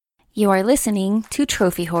You are listening to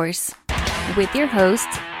Trophy Horse with your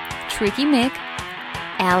hosts, Tricky Mick,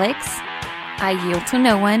 Alex, I Yield to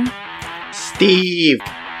No One, Steve,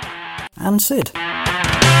 and Sid.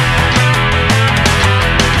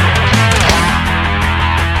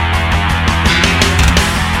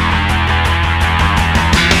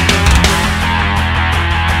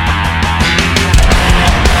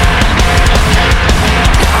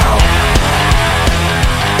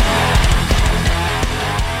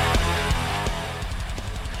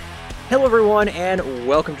 Hello everyone, and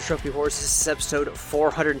welcome to Trophy Horse. This is episode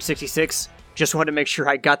 466. Just wanted to make sure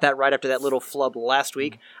I got that right after that little flub last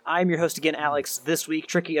week. I'm your host again, Alex. This week,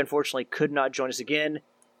 Tricky unfortunately could not join us again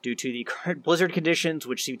due to the current blizzard conditions,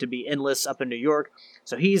 which seem to be endless up in New York.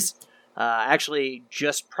 So he's actually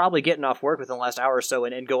just probably getting off work within the last hour or so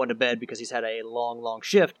and going to bed because he's had a long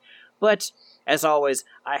shift. But as always,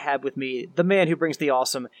 I have with me the man who brings the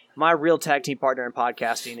awesome, my real tag team partner in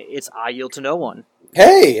podcasting. It's I Yield to No One.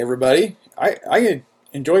 Hey, everybody. I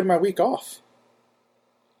enjoyed my week off.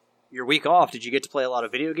 Your week off, did you get to play a lot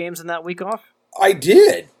of video games in that week off? I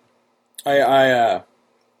did. I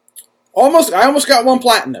almost got one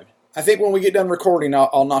platinum. I think when we get done recording,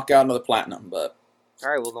 I'll knock out another platinum. But all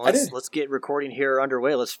right, well, let's get recording here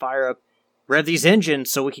underway. Let's fire up, rev these engines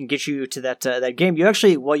so we can get you to that game. You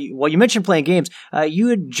actually, while you mentioned playing games, you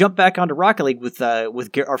had jumped back onto Rocket League with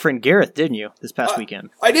our friend Gareth, didn't you, this past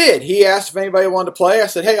weekend? I did. He asked if anybody wanted to play. I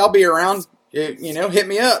said, hey, I'll be around. Hit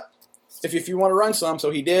me up if you want to run some.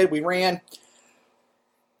 So he did. We ran,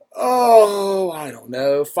 I don't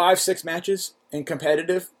know, 5-6 matches in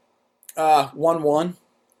competitive. 1-1.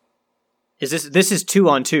 This is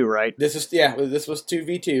 2-on-2, right? This was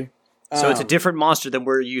 2v2. So it's a different monster than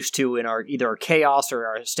we're used to in either our Chaos or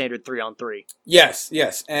our standard 3-on-3. Yes,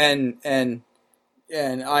 and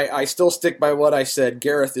I still stick by what I said.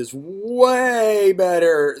 Gareth is way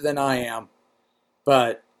better than I am,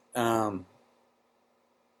 but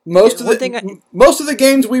most of the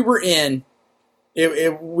games we were in,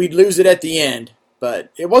 we'd lose it at the end,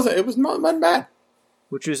 but it wasn't bad.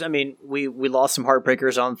 Which was, we lost some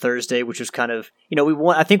heartbreakers on Thursday, which was kind of, we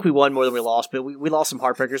won. I think we won more than we lost, but we lost some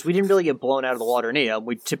heartbreakers. We didn't really get blown out of the water in any of them.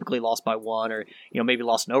 We typically lost by one, or maybe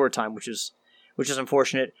lost in overtime, which is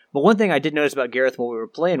unfortunate. But one thing I did notice about Gareth while we were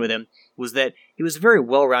playing with him was that he was a very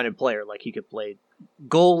well-rounded player. Like, he could play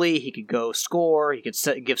goalie, he could go score, he could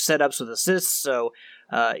give setups with assists. So,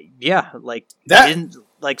 didn't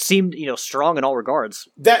seemed strong in all regards.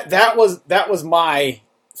 That was my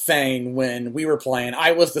thing when we were playing.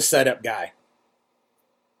 I was the setup guy.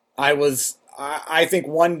 I think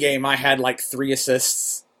one game I had like 3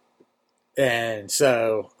 assists, and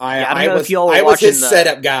so I was his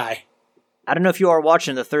setup guy. I don't know if you are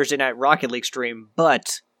watching the Thursday night Rocket League stream,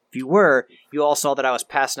 but if you were, you all saw that I was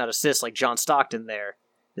passing out assists like John Stockton there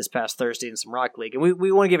this past Thursday in some Rocket League. And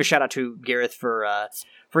we want to give a shout out to Gareth for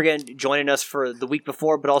again joining us for the week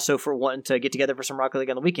before, but also for wanting to get together for some Rocket League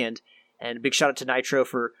on the weekend. And a big shout out to Nitro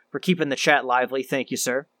for keeping the chat lively. Thank you,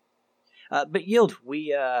 sir. But Yield,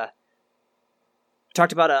 we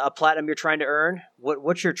talked about a platinum you're trying to earn.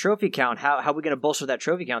 What's your trophy count? How are we going to bolster that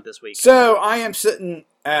trophy count this week? So I am sitting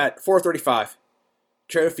at 435.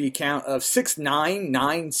 Trophy count of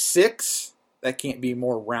 6996. That can't be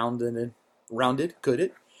more rounded, could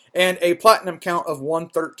it? And a platinum count of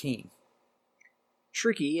 113.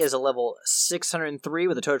 Tricky is a level 603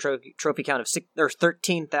 with a total trophy count of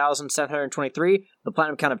 13,723, the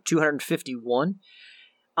platinum count of 251.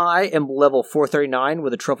 I am level 439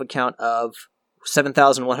 with a trophy count of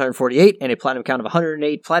 7,148 and a platinum count of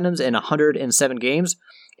 108 platinums and 107 games.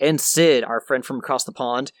 And Sid, our friend from across the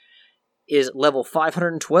pond, is level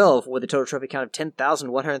 512 with a total trophy count of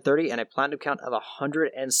 10,130 and a platinum count of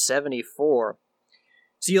 174.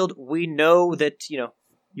 Sealed, we know that,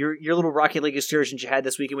 your little Rocket League excursions you had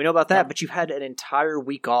this week, and we know about that, but you've had an entire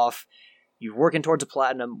week off. You're working towards a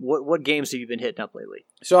platinum. What games have you been hitting up lately?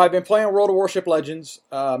 So I've been playing World of Warship Legends,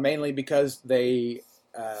 mainly because they,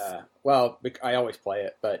 I always play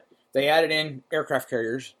it, but they added in aircraft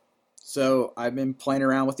carriers. So I've been playing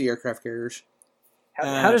around with the aircraft carriers.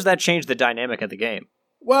 How does that change the dynamic of the game?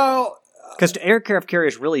 Well, because aircraft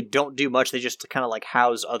carriers really don't do much. They just kind of like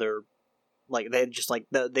house other, like they just like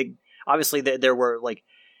they obviously there were like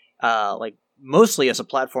mostly as a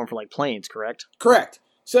platform for like planes, correct? Correct.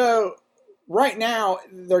 So right now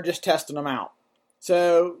they're just testing them out.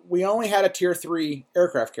 So we only had a tier 3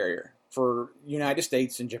 aircraft carrier for United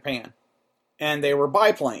States and Japan, and they were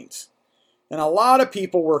biplanes. And a lot of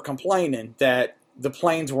people were complaining that the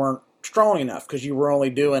planes weren't strong enough because you were only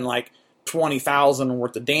doing like 20,000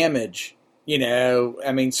 worth of damage,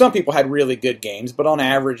 I mean, some people had really good games, but on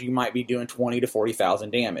average, you might be doing 20 to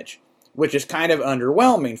 40,000 damage, which is kind of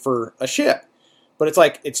underwhelming for a ship. But it's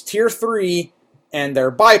like, it's tier 3, and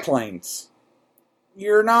they're biplanes.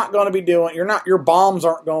 You're not going to be doing, your bombs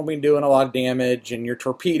aren't going to be doing a lot of damage, and your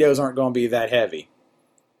torpedoes aren't going to be that heavy.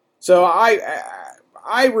 So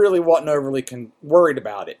I really wasn't overly worried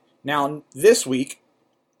about it. Now, this week,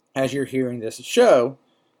 as you're hearing this show,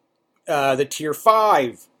 the tier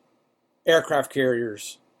 5 aircraft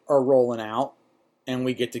carriers are rolling out, and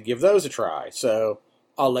we get to give those a try. So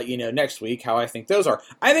I'll let you know next week how I think those are.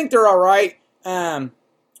 I think they're all right.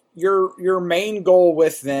 Your main goal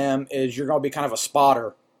with them is you're going to be kind of a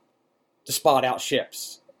spotter to spot out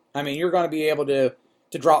ships. I mean, you're going to be able to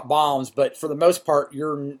drop bombs, but for the most part,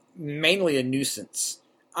 you're mainly a nuisance.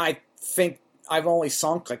 I think I've only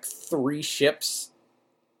sunk like 3 ships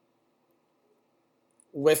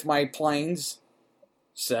with my planes.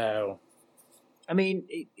 So, I mean,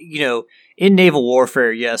 in naval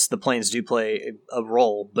warfare, yes, the planes do play a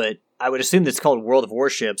role, but I would assume that's called World of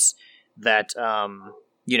Warships, that,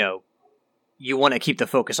 you want to keep the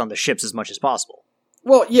focus on the ships as much as possible.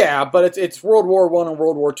 Well, yeah, but it's World War I and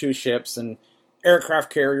World War II ships, and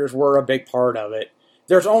aircraft carriers were a big part of it.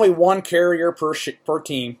 There's only 1 carrier per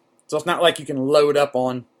team, so it's not like you can load up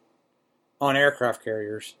on aircraft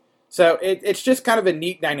carriers. So it's just kind of a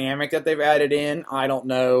neat dynamic that they've added in. I don't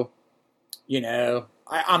know,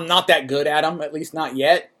 I'm not that good at them, at least not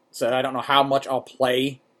yet, so I don't know how much I'll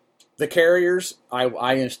play the carriers.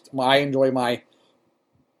 I enjoy my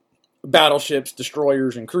battleships,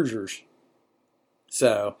 destroyers, and cruisers.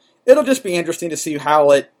 So it'll just be interesting to see how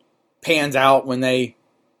it pans out when they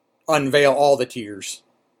unveil all the tiers.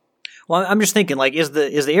 Well, I'm just thinking, like, is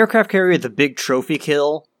the aircraft carrier the big trophy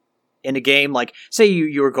kill in a game? Like, say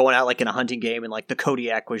you were going out like in a hunting game and like the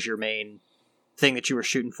Kodiak was your main thing that you were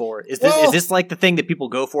shooting for. Is this like the thing that people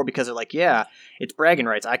go for because they're like, yeah, it's bragging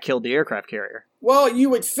rights, I killed the aircraft carrier? Well, you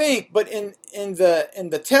would think, but in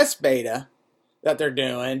the test beta that they're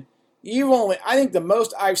doing, I think the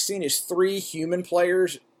most I've seen is 3 human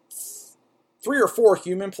players, 3 or 4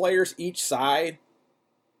 human players each side,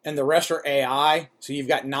 and the rest are AI. So you've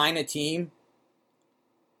got 9 a team.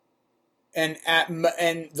 And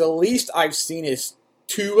the least I've seen is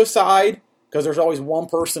 2 a side, because there's always one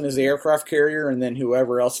person as the aircraft carrier, and then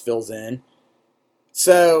whoever else fills in.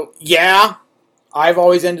 So yeah, I've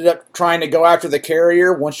always ended up trying to go after the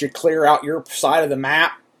carrier. Once you clear out your side of the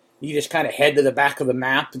map, you just kind of head to the back of the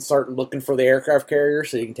map and start looking for the aircraft carrier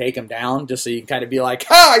so you can take them down, just so you can kind of be like,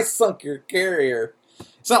 ha, I sunk your carrier.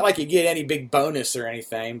 It's not like you get any big bonus or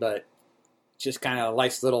anything, but just kind of a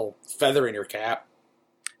nice little feather in your cap.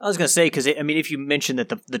 I was going to say, because, I mean, if you mention that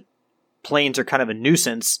the planes are kind of a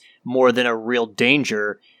nuisance more than a real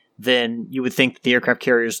danger, then you would think that the aircraft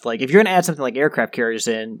carriers, like, if you're going to add something like aircraft carriers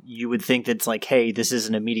in, you would think that it's like, hey, this is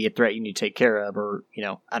an immediate threat you need to take care of, or,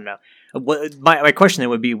 I don't know. My question then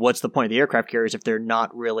would be, what's the point of the aircraft carriers if they're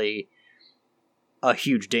not really a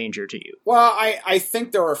huge danger to you? Well, I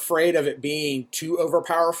think they're afraid of it being too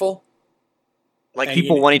overpowerful. Like, and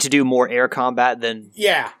people wanting to do more air combat than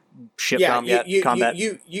ship combat?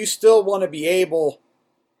 You still want to be able...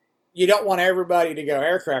 You don't want everybody to go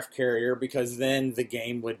aircraft carrier, because then the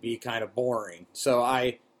game would be kind of boring. So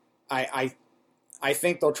I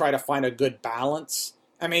think they'll try to find a good balance.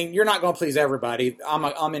 I mean, you're not going to please everybody.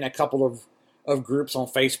 I'm in a couple of groups on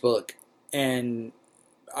Facebook, and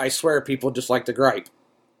I swear people just like to gripe.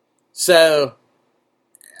 So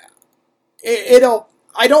I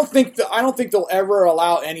don't think they'll ever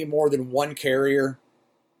allow any more than 1 carrier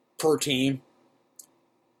per team.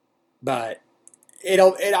 But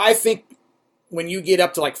I think when you get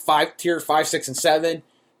up to like tier 5, 6, and 7,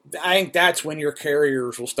 I think that's when your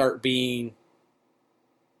carriers will start being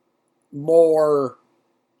more,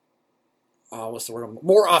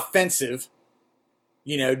 more offensive,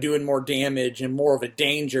 doing more damage and more of a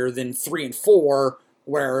danger than 3 and 4,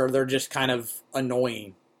 where they're just kind of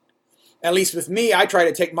annoying. At least with me, I try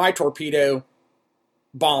to take my torpedo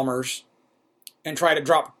bombers and try to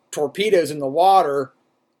drop torpedoes in the water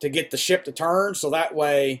to get the ship to turn, so that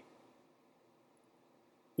way,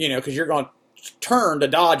 because you're going to turn to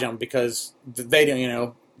dodge them, because they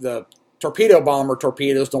don't, the torpedo bomber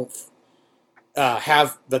torpedoes don't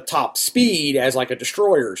have the top speed as like a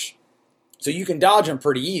destroyer's, so you can dodge them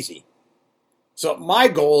pretty easy. So my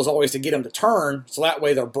goal is always to get them to turn, so that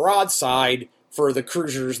way they're broadside for the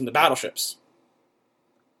cruisers and the battleships.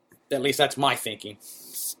 At least that's my thinking.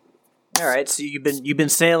 All right, so you've been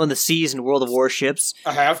sailing the seas in World of Warships.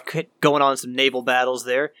 I have. Going on some naval battles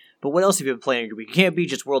there. But what else have you been playing? You can't be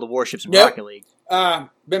just World of Warships and Rocket League.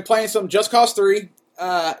 Been playing some Just Cause 3.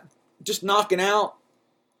 just knocking out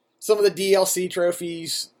some of the DLC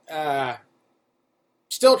trophies.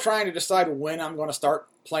 Still trying to decide when I'm going to start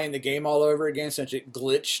playing the game all over again, since it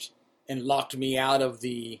glitched and locked me out of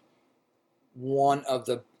one of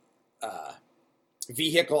the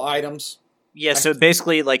vehicle items. Yeah, so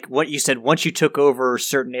basically, like what you said, once you took over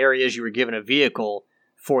certain areas, you were given a vehicle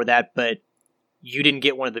for that, but you didn't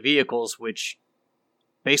get one of the vehicles, which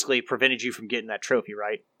basically prevented you from getting that trophy,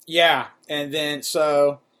 right? Yeah, and then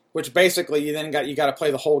which basically you got to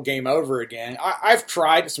play the whole game over again. I've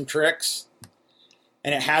tried some tricks,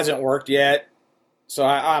 and it hasn't worked yet. So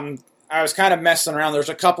I was kind of messing around. There's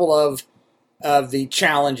a couple of the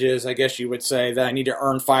challenges, I guess you would say, that I need to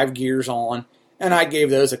earn 5 gears on, and I gave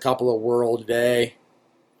those a couple of whirl today.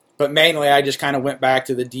 But mainly, I just kind of went back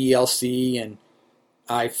to the DLC, and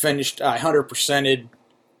I 100%ed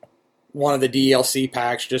one of the DLC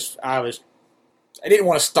packs. I didn't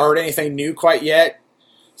want to start anything new quite yet,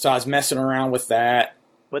 so I was messing around with that.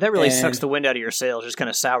 Well, that really sucks the wind out of your sails. Just kind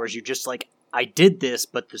of sours you. Just like, I did this,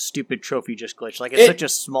 but the stupid trophy just glitched. Like, it's such a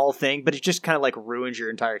small thing, but it just kind of like ruins your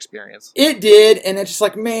entire experience. It did, and it's just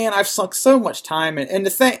like, man, I've sunk so much time in, and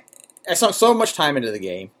I sunk so much time into the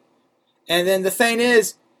game. And then the thing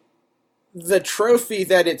is, the trophy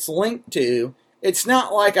that it's linked to, it's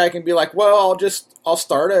not like I can be like, well, I'll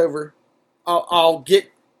start over. I'll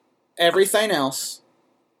get everything else,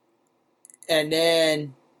 and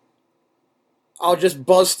then I'll just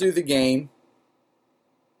buzz through the game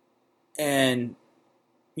and,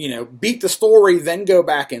 beat the story, then go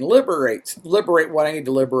back and liberate what I need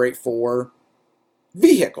to liberate for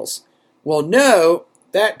vehicles. Well, no,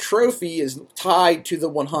 that trophy is tied to the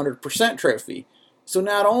 100% trophy. So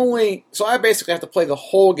I basically have to play the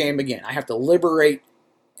whole game again. I have to liberate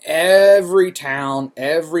every town,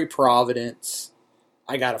 every providence.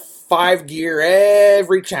 I got a 5 gear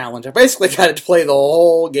every challenge. I basically got to play the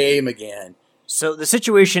whole game again. So the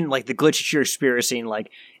situation, like the glitch that you're experiencing, like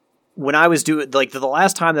when I was doing, like the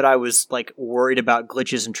last time that I was like worried about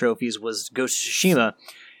glitches and trophies was Ghost of Tsushima,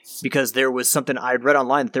 because there was something I had read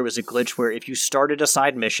online that there was a glitch where if you started a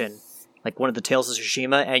side mission, like one of the Tales of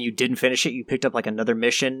Tsushima, and you didn't finish it, you picked up like another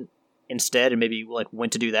mission instead, and maybe like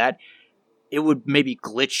went to do that, it would maybe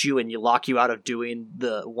glitch you and you lock you out of doing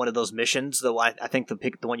one of those missions. Though I think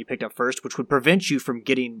the one you picked up first, which would prevent you from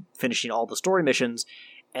finishing all the story missions,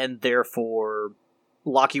 and therefore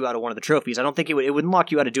lock you out of one of the trophies. I don't think it wouldn't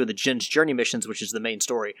lock you out of doing the Jin's Journey missions, which is the main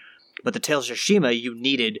story, but the Tales of Tsushima you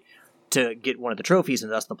needed to get one of the trophies,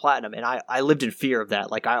 and thus the platinum. And I lived in fear of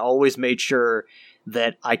that. Like, I always made sure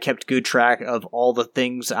that I kept good track of all the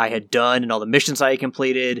things I had done and all the missions I had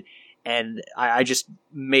completed. And I just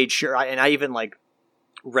made sure, and I even like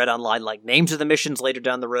read online like names of the missions later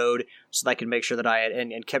down the road, so that I could make sure that I had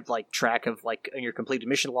and kept like track of like in your completed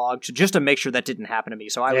mission log, so just to make sure that didn't happen to me.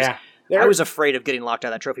 So I was afraid of getting locked out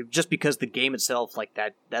of that trophy, just because the game itself, like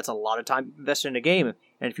that's a lot of time invested in a game,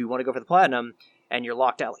 and if you want to go for the platinum and you're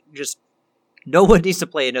locked out, like, just no one needs to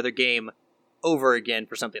play another game over again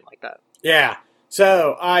for something like that. Yeah.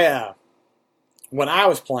 So when I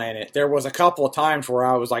was playing it, there was a couple of times where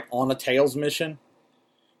I was like on a Tales mission,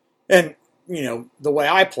 and the way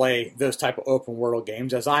I play those type of open world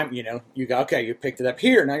games, as you go, okay, you picked it up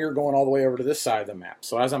here, now you're going all the way over to this side of the map.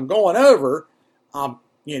 So as I'm going over,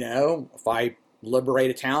 if I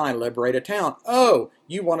liberate a town, I liberate a town. Oh,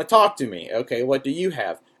 you want to talk to me? Okay, what do you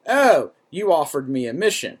have? Oh, you offered me a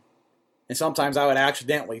mission. And sometimes I would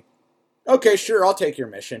accidentally, okay, sure, I'll take your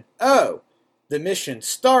mission. Oh, the mission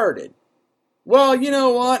started. Well, you know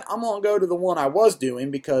what? I'm going to go to the one I was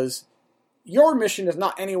doing because your mission is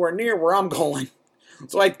not anywhere near where I'm going.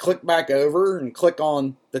 So I'd click back over and click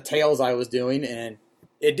on the Tales I was doing, and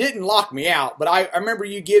it didn't lock me out. But I remember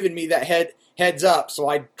you giving me that heads up, so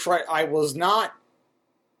I was not,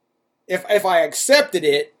 if I accepted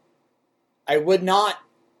it, I would not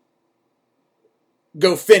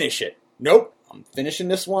go finish it. Nope, I'm finishing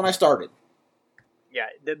this one I started.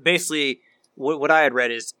 Yeah, basically, what I had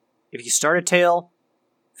read is, if you start a tale,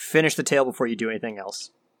 finish the tale before you do anything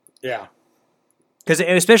else. Yeah. Because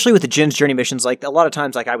especially with the Jin's Journey missions, like a lot of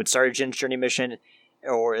times, like I would start a Jin's Journey mission,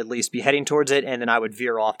 or at least be heading towards it, and then I would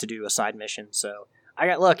veer off to do a side mission. So I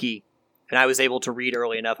got lucky, and I was able to read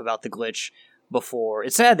early enough about the glitch before.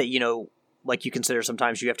 It's sad that, like you consider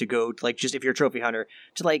sometimes you have to go, like just if you're a trophy hunter,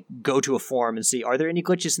 to like go to a forum and see, are there any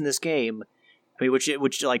glitches in this game? I mean,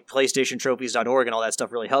 which like PlayStationTrophies.org and all that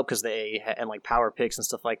stuff really help, because and like Power Picks and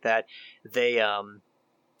stuff like that, they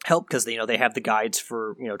help because they have the guides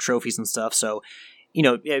for trophies and stuff. So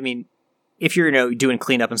I mean, if you're doing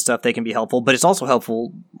cleanup and stuff, they can be helpful. But it's also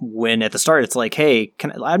helpful when at the start it's like, hey,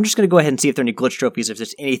 I'm just going to go ahead and see if there are any glitch trophies, if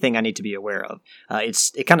there's anything I need to be aware of.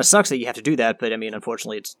 It kind of sucks that you have to do that, but I mean,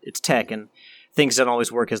 unfortunately, it's tech and things don't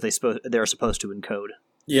always work as they're supposed to in code.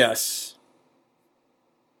 Yes.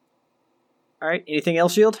 All right. Anything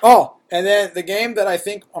else, Shield? Oh, and then the game that I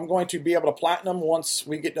think I'm going to be able to platinum once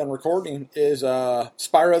we get done recording is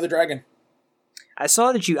Spyro the Dragon. I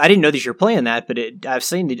saw that I didn't know that you were playing that, but I've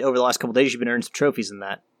seen that over the last couple of days you've been earning some trophies in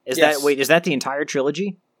that. Is that the entire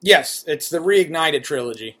trilogy? Yes, it's the Reignited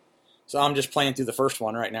trilogy. So I'm just playing through the first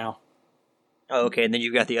one right now. Oh, okay, and then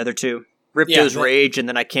you've got the other two. Ripto's Rage, and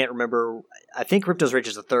then I can't remember. I think Ripto's Rage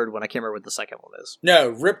is the third one. I can't remember what the second one is.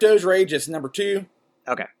 No, Ripto's Rage is number 2.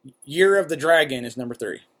 Okay. Year of the Dragon is number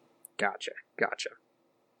 3. Gotcha.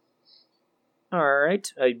 All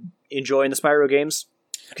right. Enjoying the Spyro games?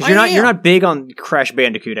 Because you're not big on Crash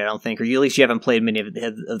Bandicoot, I don't think, or at least you haven't played many of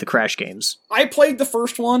the Crash games. I played the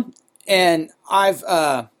first one, and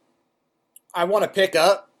I want to pick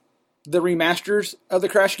up the remasters of the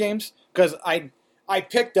Crash games because I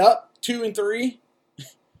picked up 2 and 3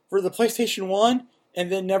 for the PlayStation 1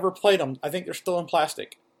 and then never played them. I think they're still in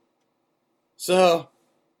plastic. So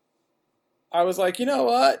I was like, you know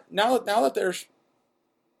what? Now that there's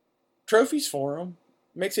trophies for them,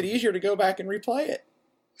 it makes it easier to go back and replay it.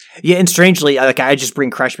 Yeah, and strangely, I just bring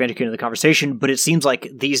Crash Bandicoot into the conversation, but it seems like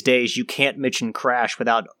these days you can't mention Crash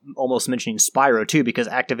without almost mentioning Spyro too, because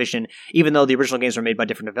Activision, even though the original games are made by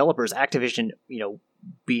different developers, Activision,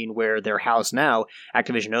 being where they're housed now,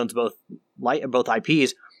 Activision owns both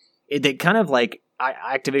IPs. They kind of like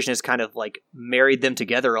Activision has kind of like married them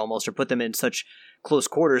together almost, or put them in such close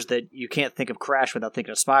quarters that you can't think of Crash without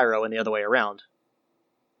thinking of Spyro, and the other way around.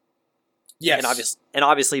 Yes, and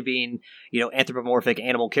obviously being anthropomorphic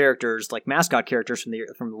animal characters like mascot characters from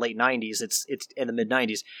the late '90s, it's in the mid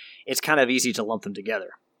 '90s. It's kind of easy to lump them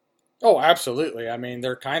together. Oh, absolutely. I mean,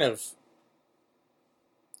 they're kind of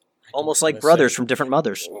almost like brothers from different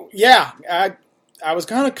mothers. Yeah, I was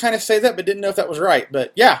going to kind of say that, but didn't know if that was right.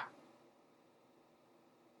 But yeah.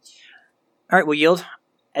 All right, well, Yield.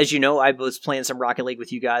 As you know, I was playing some Rocket League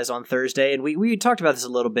with you guys on Thursday, and we talked about this a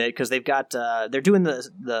little bit because they've got they're doing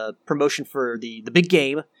the promotion for the big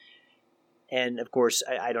game, and of course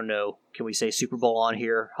I don't know, can we say Super Bowl on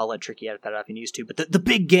here? I'll let Tricky edit that out if he needs to. But the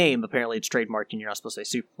big game, apparently it's trademarked, and you're not supposed to say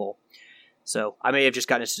Super Bowl, so I may have just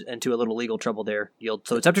gotten into a little legal trouble there, Yield.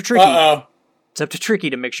 So it's up to Tricky. It's up to Tricky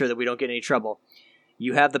to make sure that we don't get in any trouble.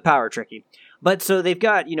 You have the power, Tricky. But so they've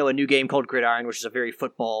got, a new game called Gridiron, which is a very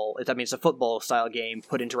it's a football-style game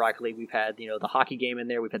put into Rocket League. We've had, the hockey game in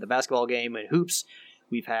there. We've had the basketball game and hoops.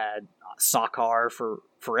 We've had soccer for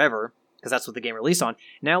forever, because that's what the game released on.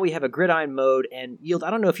 Now we have a Gridiron mode, and Yield, I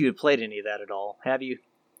don't know if you had played any of that at all. Have you?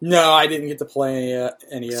 No, I didn't get to play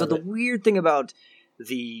any of it. So the weird thing about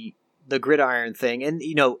the Gridiron thing, and,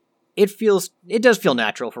 it does feel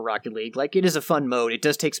natural for Rocket League. Like, it is a fun mode. It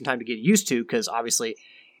does take some time to get used to, because obviously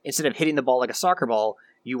instead of hitting the ball like a soccer ball,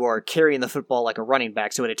 you are carrying the football like a running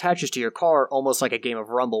back, so it attaches to your car almost like a game of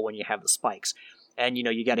Rumble when you have the spikes. And,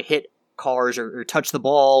 you got to hit cars or touch the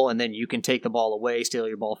ball, and then you can take the ball away, steal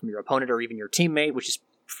your ball from your opponent or even your teammate, which is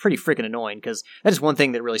pretty freaking annoying, because that is one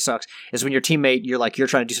thing that really sucks, is when your teammate, you're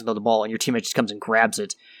trying to do something with the ball, and your teammate just comes and grabs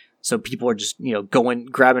it. So people are just,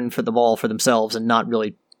 grabbing for the ball for themselves and not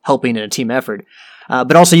really helping in a team effort.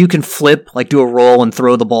 But also you can flip, do a roll and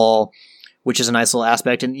throw the ball, which is a nice little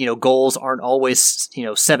aspect. And, goals aren't always,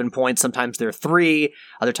 7 points. Sometimes they're 3,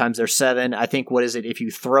 other times they're 7. I think, if you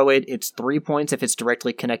throw it, it's 3 points. If it's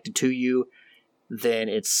directly connected to you, then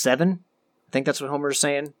it's 7. I think that's what Homer is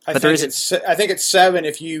saying. I think it's 7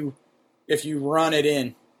 if you run it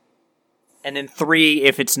in. And then 3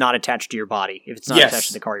 if it's not attached to your body. If it's not attached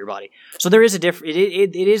to the car of your body. So there is a different.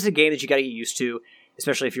 It is a game that you got to get used to,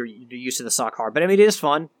 especially if you're used to the soccer. But I mean, it is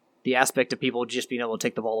fun. The aspect of people just being able to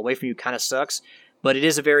take the ball away from you kind of sucks, but it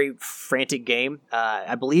is a very frantic game.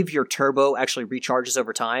 I believe your turbo actually recharges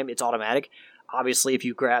over time. It's automatic. Obviously, if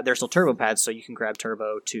you there's still turbo pads, so you can grab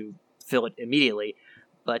turbo to fill it immediately.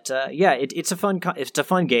 But it's a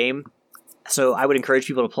fun game. So I would encourage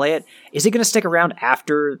people to play it. Is it going to stick around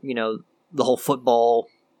after the whole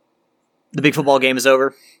the big football game is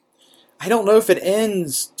over? I don't know if it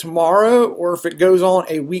ends tomorrow or if it goes on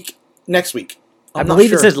next week. I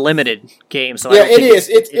believe it says limited game. So yeah, it is.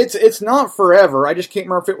 It's not forever. I just can't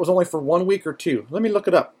remember if it was only for 1 week or 2. Let me look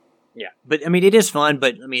it up. Yeah, but I mean, it is fun.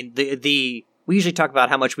 But I mean, we usually talk about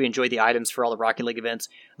how much we enjoy the items for all the Rocket League events.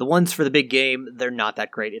 The ones for the big game, they're not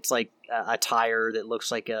that great. It's like a tire that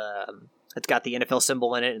looks like it's got the NFL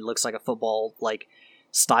symbol in it. It looks like a football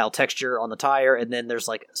style texture on the tire, and then there's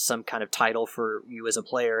some kind of title for you as a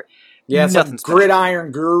player. Yeah, it's nothing like special.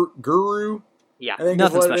 Gridiron Guru. Yeah, I think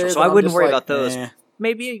nothing is what it special. is, So and I I'm wouldn't just worry like, about those. eh.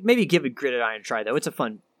 Maybe give it Gridiron a try though. It's a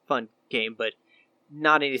fun game, but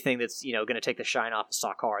not anything that's going to take the shine off of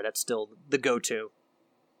Sakar. That's still the go-to.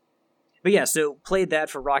 But yeah, so played that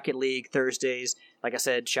for Rocket League Thursdays. Like I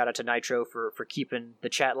said, shout out to Nitro for keeping the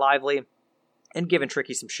chat lively and giving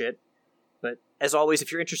Tricky some shit. But as always,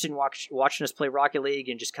 if you're interested in watching us play Rocket League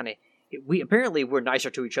and just kind of, we're nicer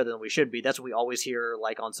to each other than we should be. That's what we always hear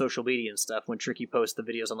like on social media and stuff when Tricky posts the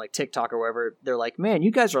videos on like TikTok or wherever. They're like, man,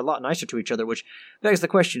 you guys are a lot nicer to each other, which begs the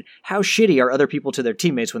question, how shitty are other people to their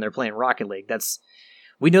teammates when they're playing Rocket League?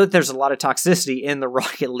 We know that there's a lot of toxicity in the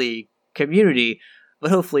Rocket League community,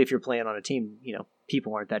 but hopefully if you're playing on a team,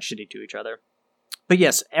 people aren't that shitty to each other. But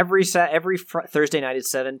yes, every Thursday night at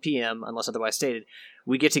 7 p.m., unless otherwise stated,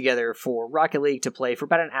 we get together for Rocket League to play for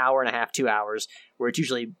about an hour and a half, 2 hours, where it's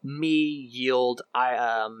usually me, Yield,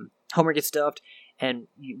 Homer gets stuffed, and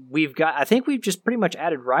I think we've just pretty much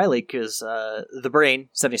added Riley, because the Brain,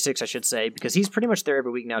 76 I should say, because he's pretty much there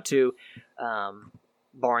every week now too,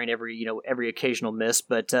 barring every occasional miss.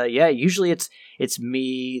 But yeah, usually it's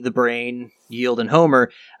me, the Brain, Yield, and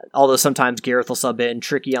Homer, although sometimes Gareth will sub in.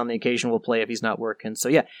 Tricky on the occasion will play if he's not working. So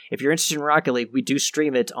yeah, if you're interested in Rocket League, we do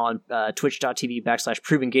stream it on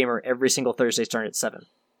twitch.tv/provengamer every single Thursday starting at 7.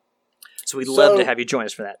 So we'd love to have you join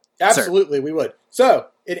us for that. Absolutely, we would. So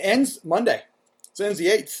it ends Monday. So it ends the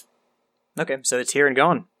 8th. Okay, so it's here and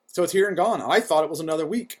gone. So it's here and gone. I thought it was another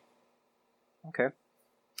week. Okay.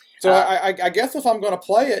 So I guess if I'm going to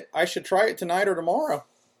play it, I should try it tonight or tomorrow.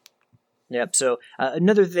 Yep, so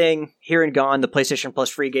another thing, here and gone, the PlayStation Plus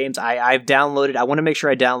free games, I've downloaded, I want to make sure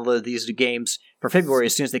I download these games for February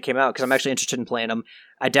as soon as they came out, because I'm actually interested in playing them.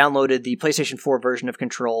 I downloaded the PlayStation 4 version of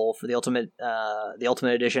Control for the Ultimate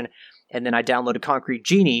Edition, and then I downloaded Concrete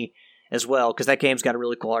Genie as well, because that game's got a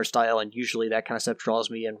really cool art style, and usually that kind of stuff draws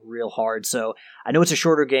me in real hard. So I know it's a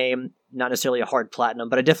shorter game, not necessarily a hard platinum,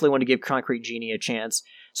 but I definitely want to give Concrete Genie a chance.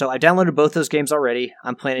 So I downloaded both those games already.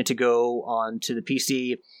 I'm planning to go on to the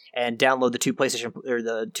PC and download the two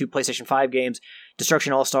PlayStation 5 games,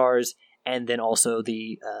 Destruction All Stars, and then also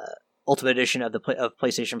the Ultimate Edition of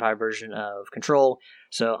PlayStation 5 version of Control.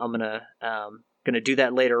 So I'm gonna do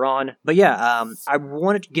that later on. But yeah, I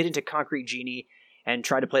wanted to get into Concrete Genie and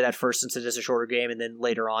try to play that first since it is a shorter game, and then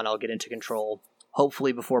later on I'll get into Control,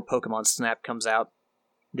 hopefully before Pokemon Snap comes out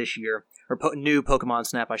this year, or new Pokemon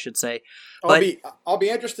Snap, I should say. I'll be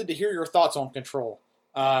interested to hear your thoughts on Control.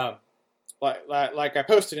 Like I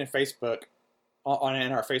posted in Facebook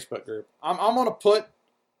in our Facebook group, I'm going to put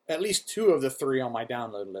at least 2 of the 3 on my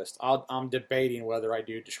download list. I'm debating whether I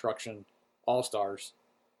do Destruction All Stars.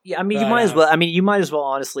 Yeah, I mean, you might as well. I mean, you might as well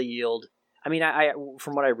honestly Yield. I mean, I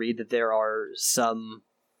from what I read that there are some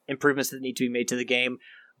improvements that need to be made to the game,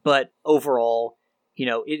 but overall, you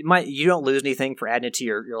don't lose anything for adding it to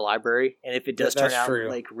your library, and if it does turn out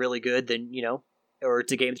like really good, then or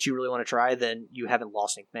it's a game that you really want to try, then you haven't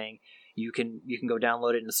lost anything. You can go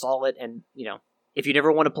download it, install it, and if you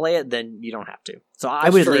never want to play it, then you don't have to. So I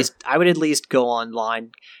would at least go online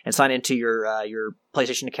and sign into your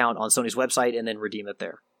PlayStation account on Sony's website and then redeem it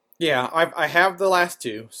there. Yeah, I have the last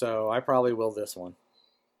 2, so I probably will this one.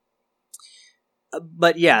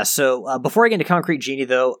 But yeah, so before I get into Concrete Genie,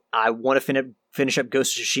 though, I want to finish up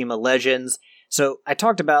Ghost of Tsushima Legends. So I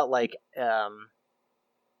talked about the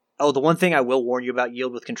one thing I will warn you about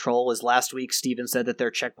Yield with Control is last week Steven said that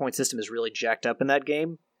their checkpoint system is really jacked up in that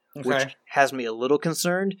game, which has me a little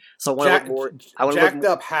concerned. So I want to look more. Jacked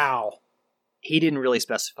up how? He didn't really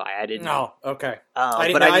specify. I didn't. No, okay. I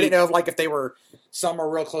didn't know if they were some are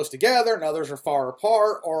real close together and others are far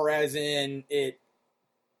apart, or as in it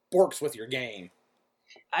borks with your game.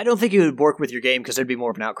 I don't think it would work with your game because there'd be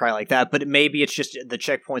more of an outcry like that. But maybe it's just the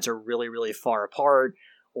checkpoints are really, really far apart,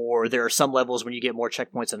 or there are some levels when you get more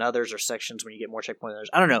checkpoints than others, or sections when you get more checkpoints than others.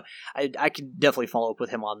 I don't know. I can definitely follow up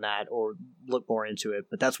with him on that or look more into it.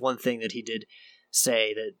 But that's one thing that he did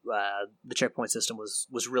say, that the checkpoint system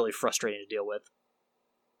was really frustrating to deal with.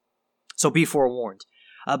 So be forewarned.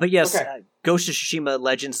 But yes, Ghost of Tsushima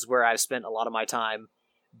Legends is where I've spent a lot of my time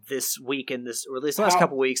this week or at least the last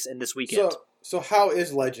couple weeks and this weekend. So how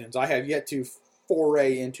is Legends? I have yet to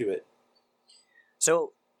foray into it.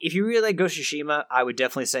 So if you really like Ghost of Tsushima, I would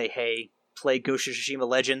definitely say, hey, play Ghost of Tsushima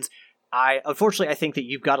Legends. Unfortunately, I think that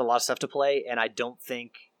you've got a lot of stuff to play, and I don't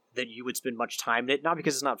think that you would spend much time in it. Not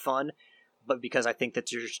because it's not fun, but because I think that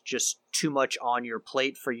there's just too much on your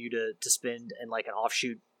plate for you to spend in like an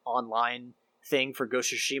offshoot online thing for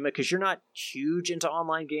Ghost of Tsushima, because you're not huge into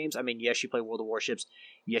online games. I mean, yes, you play World of Warships,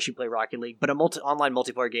 yes, you play Rocket League, but online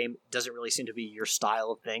multiplayer game doesn't really seem to be your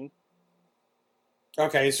style of thing.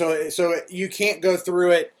 Okay, so you can't go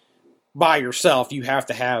through it by yourself. You have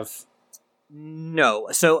to have... No.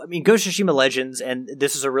 So, I mean, Ghost of Tsushima Legends, and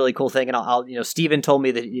this is a really cool thing, and I'll Steven told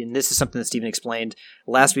me that, and this is something that Steven explained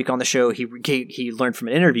last week on the show, he learned from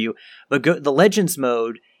an interview, but the Legends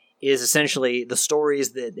mode is essentially the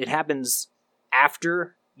stories that it happens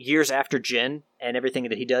years after Jin and everything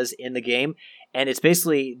that he does in the game, and it's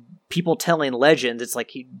basically people telling legends. It's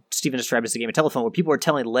like Steven described it as a game of telephone, where people are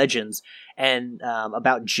telling legends and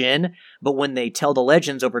about Jin, but when they tell the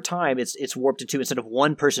legends over time, it's warped into, instead of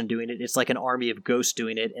one person doing it, it's like an army of ghosts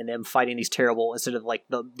doing it, and them fighting these terrible, instead of like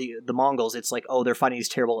the Mongols, it's like, oh, they're fighting these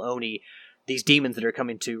terrible Oni, these demons that are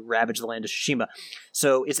coming to ravage the land of Tsushima.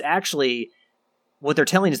 So it's actually, what they're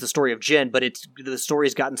telling is the story of Jin, but the story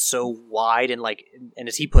has gotten so wide and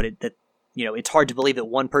as he put it, that it's hard to believe that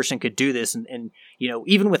one person could do this, and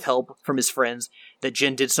even with help from his friends, that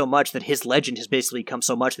Jin did so much that his legend has basically become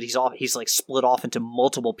so much that he's like split off into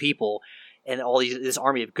multiple people, and all this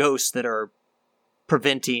army of ghosts that are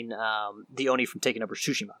preventing the Oni from taking over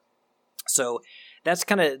Tsushima. So that's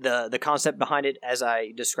kind of the concept behind it, as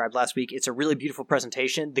I described last week. It's a really beautiful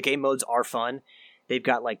presentation. The game modes are fun. They've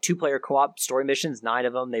got like 2-player co-op story missions, 9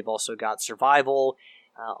 of them. They've also got survival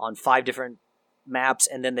on 5 different maps,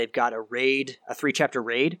 and then they've got a 3-chapter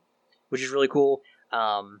raid, which is really cool.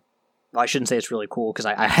 Well, I shouldn't say it's really cool because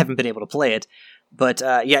I haven't been able to play it, but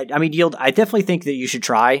yeah, I mean, Yield, I definitely think that you should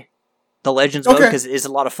try the Legends mode because it is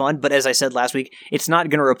a lot of fun. But as I said last week, it's not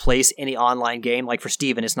going to replace any online game. Like for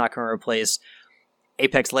Steven, it's not going to replace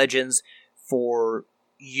Apex Legends. For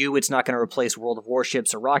you, it's not going to replace World of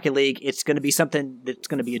Warships or Rocket League. It's going to be something that's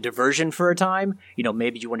going to be a diversion for a time.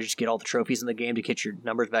 Maybe you want to just get all the trophies in the game to get your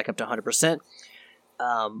numbers back up to 100%.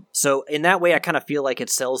 So in that way, I kind of feel like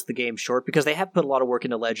it sells the game short, because they have put a lot of work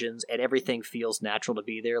into Legends, and everything feels natural to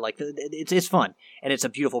be there. Like it's fun, and it's a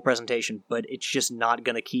beautiful presentation, but it's just not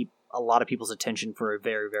going to keep a lot of people's attention for a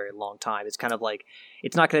very, very long time. It's kind of like,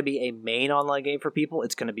 it's not going to be a main online game for people.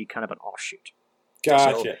 It's going to be kind of an offshoot.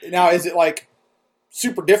 Gotcha. So, now, is it like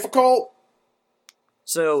super difficult?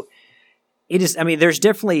 So it is. I mean, there's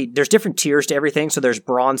different tiers to everything. So there's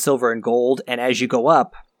bronze, silver, and gold, and as you go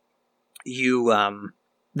up, the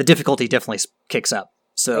difficulty definitely kicks up.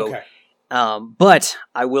 So, okay. But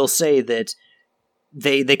I will say that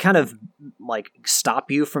they kind of like stop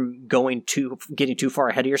you from getting too far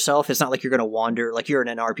ahead of yourself. It's not like you're going to wander, like you're in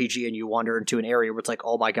an RPG and you wander into an area where it's like,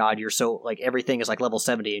 oh my god, you're so, like, everything is like level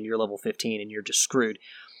 70 and you're level 15 and you're just screwed.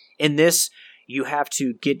 In this, you have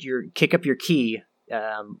to kick up your key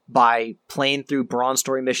by playing through bronze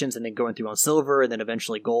story missions and then going through on silver and then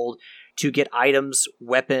eventually gold to get items,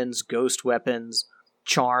 weapons, ghost weapons,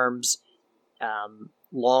 charms,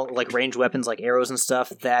 long, like, range weapons like arrows and stuff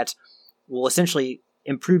that will essentially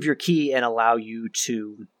improve your key and allow you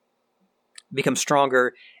to become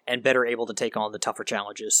stronger and better able to take on the tougher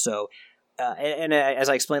challenges. So, and as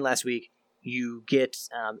I explained last week, you get,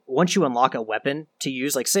 once you unlock a weapon to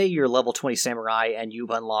use, like say you're level 20 samurai and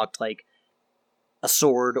you've unlocked like a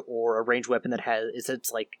sword or a ranged weapon that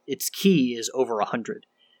its key is over 100.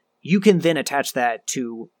 You can then attach that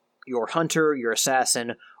to your hunter, your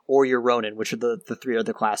assassin, or your ronin, which are the 3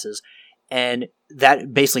 other classes. And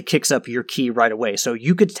that basically kicks up your key right away. So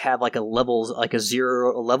you could have like a level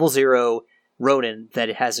 0 ronin that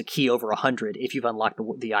has a key over 100 if you've unlocked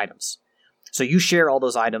the items. So you share all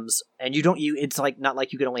those items, and it's like not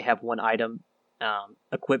like you can only have one item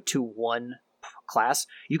equipped to one class.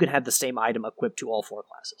 You can have the same item equipped to all 4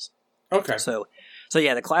 classes. Okay. So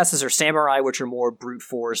yeah, the classes are samurai, which are more brute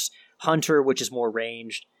force, hunter, which is more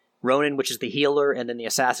ranged, ronin, which is the healer, and then the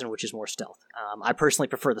assassin, which is more stealth. I personally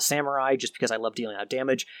prefer the samurai just because I love dealing out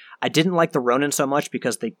damage. I didn't like the ronin so much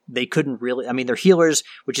because they couldn't really, I mean, they're healers,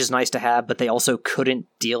 which is nice to have, but they also couldn't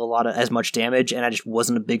deal as much damage, and I just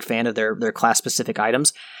wasn't a big fan of their class-specific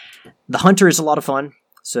items. The hunter is a lot of fun.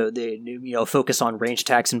 So they focus on range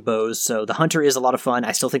attacks and bows. So the hunter is a lot of fun.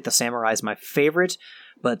 I still think the samurai is my favorite,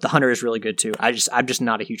 but the hunter is really good too. I'm just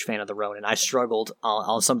not a huge fan of the ronin. I struggled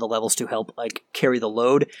on some of the levels to help like carry the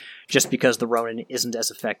load, just because the ronin isn't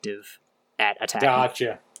as effective at attacking.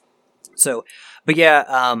 Gotcha. So, but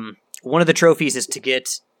yeah, one of the trophies is to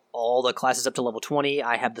get all the classes up to level 20.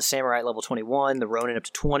 I have the samurai at level 21, the ronin up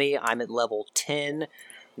to 20. I'm at level 10.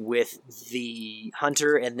 With the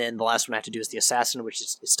hunter, and then the last one I have to do is the assassin, which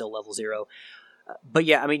is still level 0. But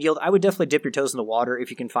yeah, I mean, I would definitely dip your toes in the water if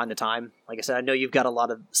you can find the time. Like I said, I know you've got a lot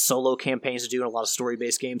of solo campaigns to do and a lot of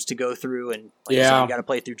story-based games to go through, and like I said, you got to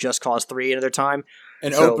play through Just Cause 3 another time.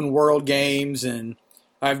 And open world games, and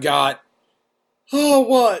I've got,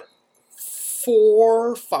 4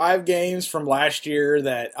 or 5 games from last year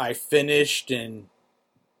that I finished and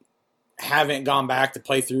haven't gone back to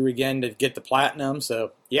play through again to get the platinum.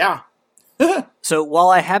 So yeah, So while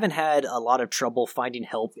I haven't had a lot of trouble finding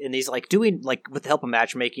help in these, like doing like with the help of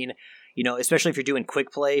matchmaking, especially if you're doing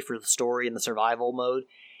quick play for the story and the survival mode,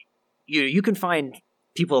 you can find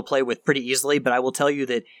people to play with pretty easily. But I will tell you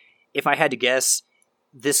that if I had to guess,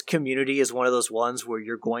 this community is one of those ones where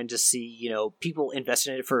you're going to see, people invest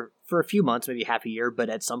in it for a few months, maybe half a year, but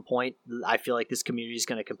at some point, I feel like this community is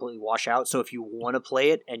going to completely wash out. So if you want to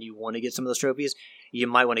play it and you want to get some of those trophies, you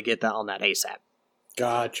might want to get that on that ASAP.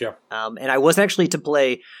 Gotcha. And I was actually to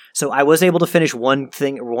play, so I was able to finish one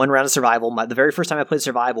round of survival. The very first time I played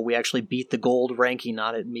survival, we actually beat the gold ranking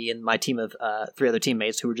on it, me and my team of 3 other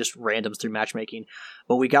teammates who were just randoms through matchmaking.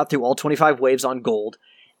 But we got through all 25 waves on gold,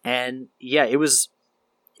 and yeah, it was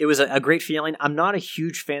a great feeling. I'm not a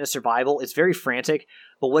huge fan of survival. It's very frantic,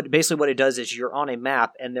 but what it does is you're on a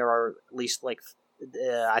map, and there are at least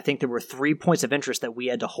I think there were 3 points of interest that we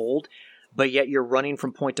had to hold, but yet you're running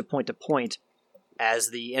from point to point to point as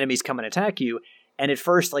the enemies come and attack you. And at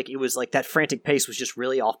first, it was like that frantic pace was just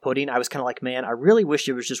really off-putting. I was kind of like, man, I really wish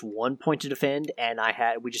there was just one point to defend, and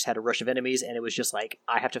we just had a rush of enemies, and it was just like,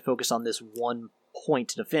 I have to focus on this one point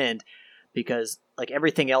to defend, because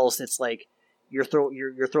everything else, it's like you're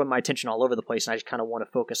throwing my attention all over the place, and I just kind of want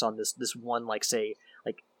to focus on this one,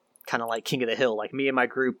 kind of like King of the Hill. Like me and my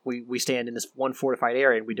group, we stand in this one fortified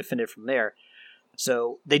area, and we defend it from there.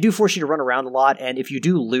 So they do force you to run around a lot, and if you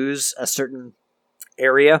do lose a certain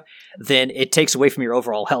area, then it takes away from your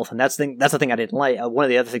overall health, and that's the thing I didn't like. One of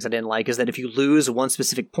the other things I didn't like is that if you lose one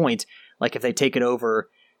specific point, like if they take it over,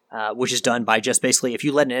 which is done by just basically if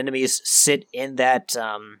you let an enemy sit in that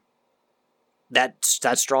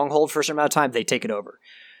stronghold for a certain amount of time, they take it over.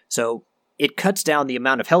 So it cuts down the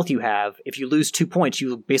amount of health you have. If you lose 2 points,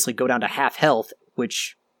 you basically go down to half health,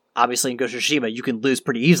 which obviously in Ghost of Tsushima you can lose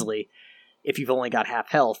pretty easily if you've only got half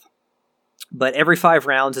health. But every 5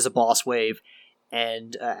 rounds is a boss wave.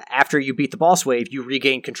 And after you beat the boss wave, you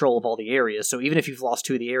regain control of all the areas. So even if you've lost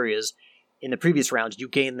 2 of the areas in the previous rounds, you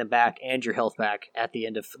gain them back and your health back at the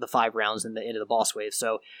end of the 5 rounds and the end of the boss wave.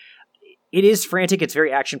 So it is frantic. It's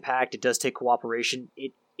very action-packed. It does take cooperation.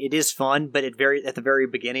 It is fun, but at the very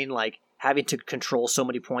beginning, having to control so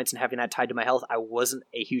many points and having that tied to my health, I wasn't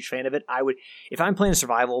a huge fan of it. If I'm playing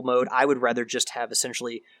survival mode, I would rather just have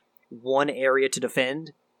essentially one area to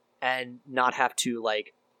defend and not have to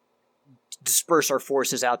disperse our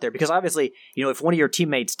forces out there, because obviously, if one of your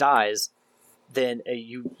teammates dies, then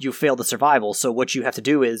you fail the survival. So what you have to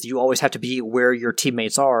do is you always have to be where your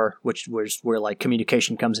teammates are, which was where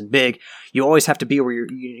communication comes in big. You always have to be where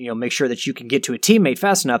you make sure that you can get to a teammate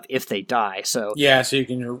fast enough if they die. So yeah, so you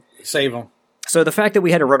can save them. So the fact that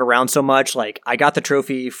we had to run around so much, I got the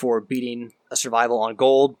trophy for beating a survival on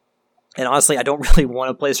gold. And honestly, I don't really want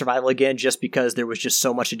to play survival again just because there was just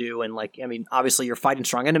so much to do. And obviously you're fighting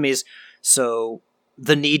strong enemies, so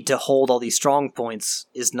the need to hold all these strong points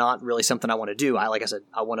is not really something I want to do. Like I said,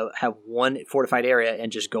 I want to have one fortified area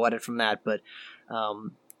and just go at it from that. But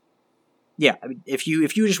yeah, if you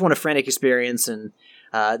just want a frantic experience and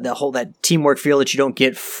that teamwork feel that you don't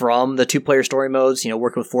get from the 2-player story modes,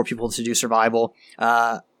 working with 4 people to do survival,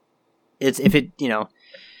 oh,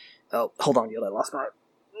 hold on, I lost my...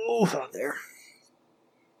 Oh, there.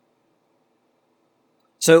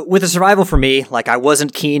 So with the survival for me, I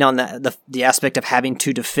wasn't keen on the aspect of having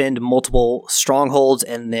to defend multiple strongholds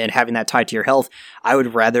and then having that tied to your health. I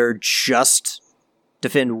would rather just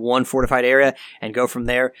defend one fortified area and go from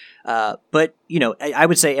there. But, I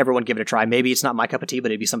would say everyone give it a try. Maybe it's not my cup of tea,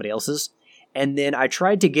 but it'd be somebody else's. And then I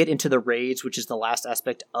tried to get into the raids, which is the last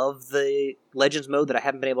aspect of the Legends mode that I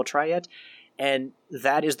haven't been able to try yet. And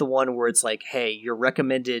that is the one where it's hey, your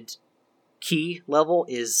recommended key level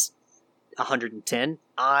is 110.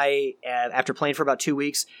 After playing for about 2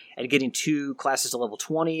 weeks and getting 2 classes to level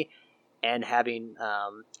 20 and having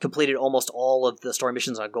completed almost all of the story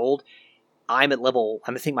missions on gold, I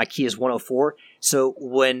think my key is 104. So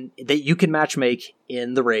when you can matchmake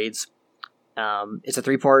in the raids, it's a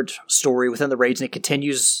 3-part story within the raids, and it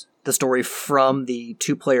continues the story from the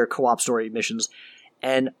 2-player co-op story missions.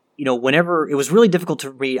 And whenever it was really difficult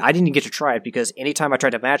for me, I didn't get to try it because anytime I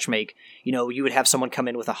tried to matchmake, you would have someone come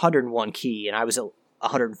in with 101 key and I was at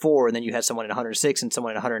 104, and then you had someone at 106 and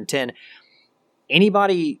someone at 110.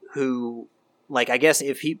 Anybody who, I guess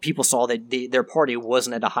if people saw that their party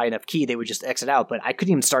wasn't at a high enough key, they would just exit out. But I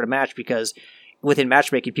couldn't even start a match because within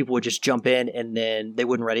matchmaking, people would just jump in and then they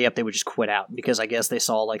wouldn't ready up. They would just quit out because I guess they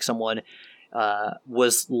saw someone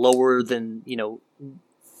was lower than,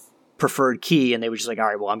 preferred key, and they were just all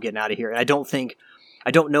right, well, I'm getting out of here. And I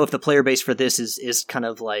don't know if the player base for this is kind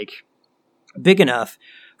of big enough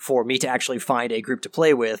for me to actually find a group to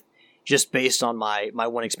play with just based on my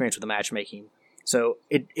one experience with the matchmaking. So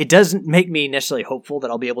it doesn't make me necessarily hopeful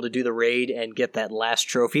that I'll be able to do the raid and get that last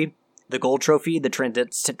trophy, the gold trophy, the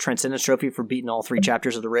Transcendence trophy for beating all 3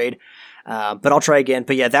 chapters of the raid. But I'll try again.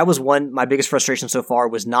 But yeah, that was my biggest frustration so far,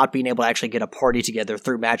 was not being able to actually get a party together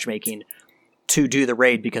through matchmaking to do the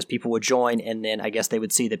raid, because people would join, and then I guess they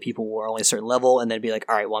would see that people were only a certain level, and then be like,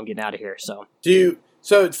 all right, well, I'm getting out of here. So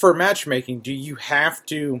for matchmaking,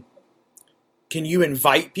 can you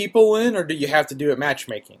invite people in, or do you have to do it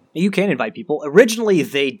matchmaking? You can invite people. Originally,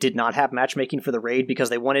 they did not have matchmaking for the raid because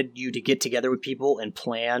they wanted you to get together with people and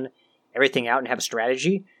plan everything out and have a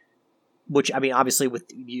strategy. Which, I mean, obviously, with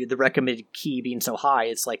the recommended key being so high,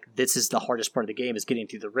 it's like this is the hardest part of the game, is getting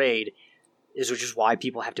through the raid, which is why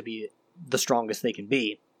people have to be the strongest they can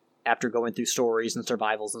be after going through stories and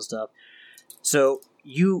survivals and stuff. So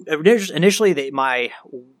initially,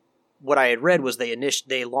 what I had read was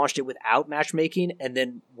they launched it without matchmaking, and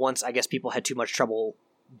then once I guess people had too much trouble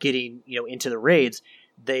getting into the raids,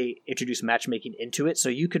 they introduced matchmaking into it. So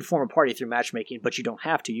you could form a party through matchmaking, but you don't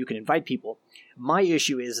have to. You can invite people. My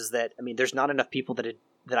issue is that, I mean, there's not enough people that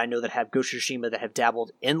I know that have Ghost of Tsushima that have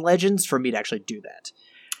dabbled in Legends for me to actually do that.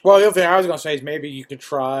 Well, the other thing I was going to say is maybe you could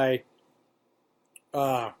try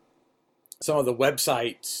some of the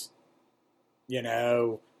websites,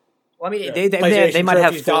 Well, I mean, they might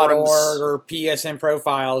have forums or PSN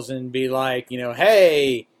profiles and be like,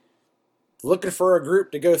 hey, looking for a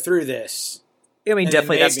group to go through this. I mean,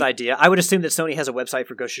 definitely that's the idea. I would assume that Sony has a website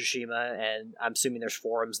for Ghost of Tsushima, and I'm assuming there's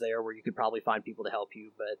forums there where you could probably find people to help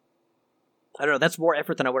you, but I don't know. That's more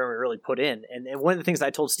effort than I would have really put in. And one of the things that I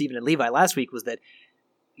told Steven and Levi last week was that,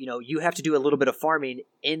 you have to do a little bit of farming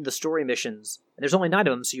in the story missions. And there's only 9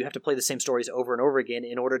 of them, so you have to play the same stories over and over again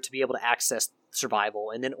in order to be able to access survival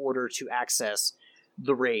and in order to access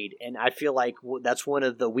the raid. And I feel like that's one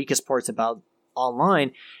of the weakest parts about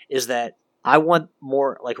online, is that I want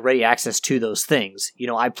more ready access to those things.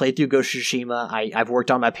 I played through Ghost of Tsushima. I've worked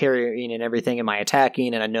on my parrying and everything and my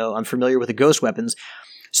attacking, and I know I'm familiar with the ghost weapons.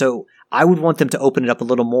 So I would want them to open it up a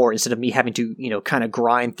little more instead of me having to, kind of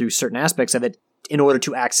grind through certain aspects of it in order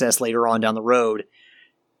to access later on down the road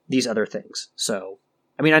these other things. So,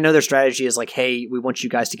 I mean, I know their strategy is hey, we want you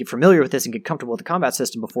guys to get familiar with this and get comfortable with the combat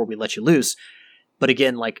system before we let you loose. But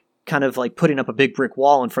again, kind of putting up a big brick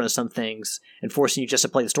wall in front of some things and forcing you just to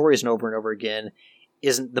play the stories and over again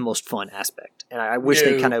isn't the most fun aspect. And I wish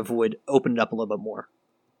they kind of would open it up a little bit more.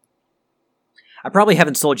 I probably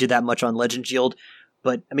haven't sold you that much on Legends Yield,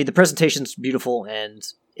 but I mean, the presentation's beautiful and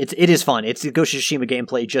it is fun. It's the Ghost of Tsushima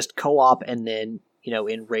gameplay, just co-op and then,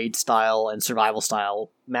 in raid style and survival style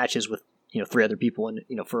matches with, 3 other people and,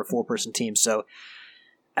 for a 4-person team. So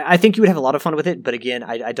I think you would have a lot of fun with it, but again,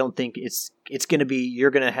 I don't think it's going to be, you're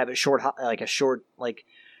going to have it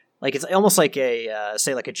it's almost like a,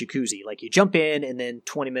 say like a jacuzzi. You jump in and then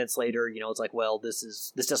 20 minutes later, it's well,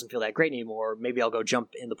 this doesn't feel that great anymore. Maybe I'll go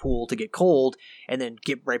jump in the pool to get cold and then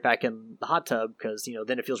get right back in the hot tub because,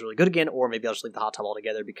 then it feels really good again. Or maybe I'll just leave the hot tub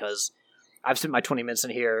altogether because I've spent my 20 minutes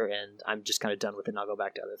in here and I'm just kind of done with it and I'll go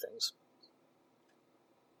back to other things.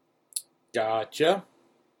 Gotcha.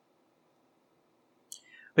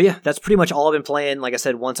 But yeah, that's pretty much all I've been playing. Like I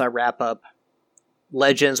said, once I wrap up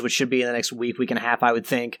Legends, which should be in the next week and a half, I would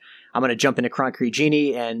think, I'm going to jump into Concrete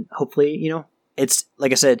Genie, and hopefully, it's,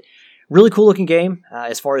 like I said, really cool looking game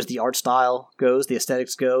as far as the art style goes, the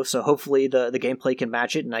aesthetics go, so hopefully the gameplay can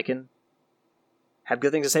match it, and I can have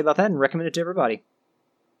good things to say about that and recommend it to everybody.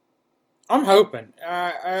 I'm hoping.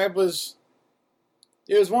 It was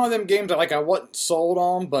one of them games that I wasn't sold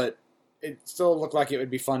on, but it still looked like it would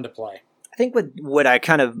be fun to play. I think what I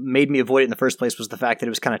kind of made me avoid it in the first place was the fact that it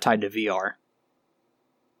was kind of tied to VR.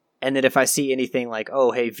 And that if I see anything like,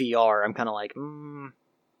 oh, hey, VR, I'm kind of like, I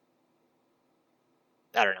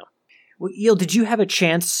don't know. Well, Yield, did you have a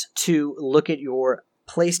chance to look at your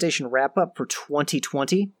PlayStation wrap-up for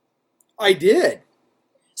 2020? I did.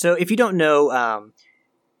 So if you don't know,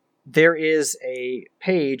 there is a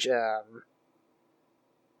page,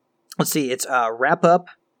 let's see, it's wrap-up,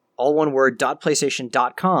 all one word,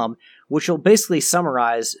 .playstation.com, which will basically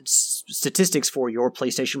summarize statistics for your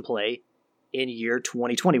PlayStation Play in year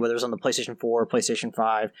 2020, whether it was on the PlayStation 4 or PlayStation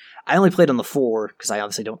 5. I only played on the 4 because I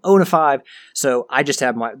obviously don't own a 5, so I just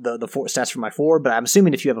have the 4 stats for my 4, but I'm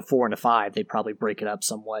assuming if you have a 4 and a 5, they probably break it up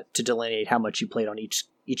somewhat to delineate how much you played on each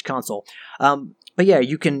console. But yeah,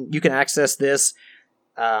 you can access this.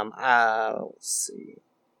 Let's see.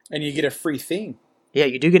 And you get a free theme. Yeah,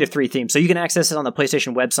 you do get a free theme, so you can access it on the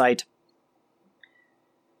PlayStation website.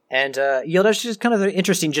 And that's just kind of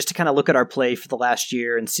interesting just to kind of look at our play for the last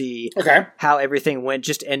year and see how everything went.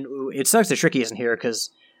 And it sucks that Tricky isn't here because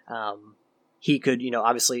he could,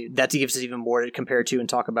 obviously that gives us even more to compare to and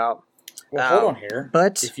talk about. Well, hold on here.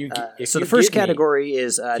 But so the first category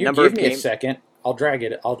is number of games. Give me a second. I'll drag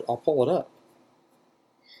it. I'll pull it up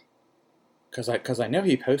because I know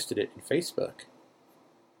he posted it in Facebook.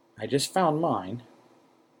 I just found mine.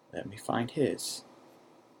 Let me find his.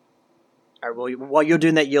 All right. Well, while you're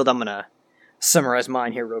doing that, Yield, I'm gonna summarize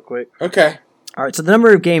mine here real quick. Okay. All right. So the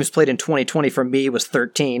number of games played in 2020 for me was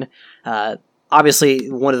 13. Obviously,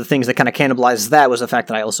 one of the things that kind of cannibalizes that was the fact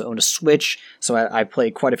that I also owned a Switch, so I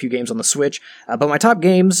played quite a few games on the Switch. But my top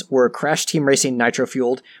games were Crash Team Racing Nitro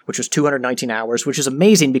Fueled, which was 219 hours, which is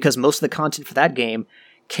amazing because most of the content for that game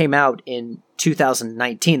came out in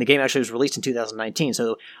 2019. The game actually was released in 2019,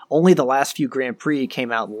 so only the last few Grand Prix came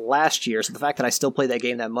out last year, so the fact that I still played that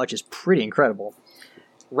game that much is pretty incredible.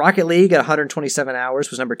 Rocket League at 127 hours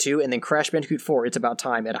was number 2, and then Crash Bandicoot 4, It's About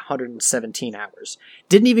Time, at 117 hours.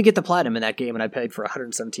 Didn't even get the platinum in that game, and I paid for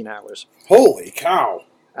 117 hours. Holy cow!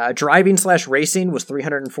 Driving/racing was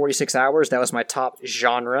 346 hours. That was my top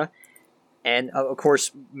genre. And, of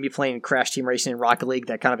course, me playing Crash Team Racing and Rocket League,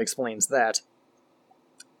 that kind of explains that.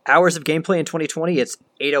 Hours of gameplay in 2020, it's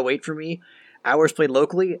 808 for me. Hours played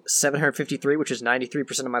locally, 753, which is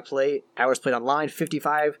 93% of my play. Hours played online,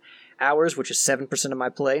 55 hours, which is 7% of my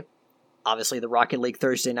play. Obviously, the Rocket League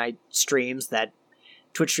Thursday night streams,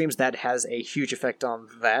 Twitch streams, that has a huge effect on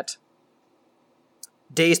that.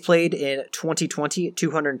 Days played in 2020,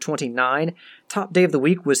 229. Top day of the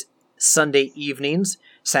week was Sunday evenings.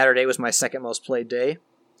 Saturday was my second most played day.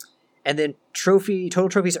 And then total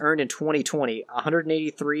trophies earned in 2020,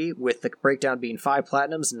 183, with the breakdown being 5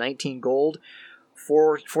 platinums, 19 gold,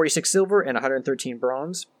 46 silver, and 113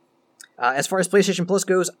 bronze. As far as PlayStation Plus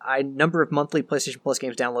goes, number of monthly PlayStation Plus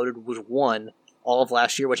games downloaded was 1 all of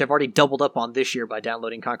last year, which I've already doubled up on this year by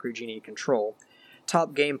downloading Concrete Genie Control.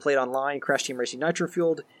 Top game played online, Crash Team Racing Nitro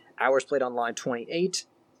Fueled. Hours played online, 28.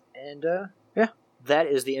 And, that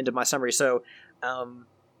is the end of my summary. So,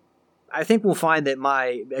 I think we'll find that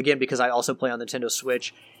again, because I also play on Nintendo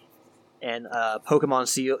Switch, and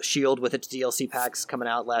Pokemon Shield with its DLC packs coming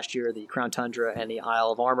out last year, the Crown Tundra and the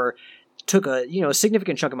Isle of Armor, took a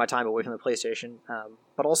significant chunk of my time away from the PlayStation.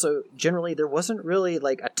 But also, generally, there wasn't really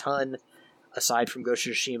a ton, aside from Ghost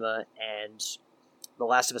of Tsushima and The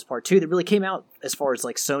Last of Us Part 2, that really came out as far as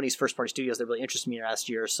Sony's first-party studios that really interested me last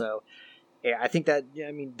year. So, yeah, I think that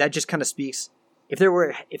that just kind of speaks. If there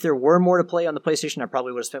were more to play on the PlayStation, I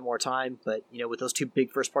probably would have spent more time. But with those 2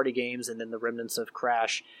 big first-party games and then the remnants of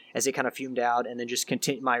Crash as it kind of fumed out, and then just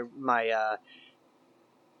continue the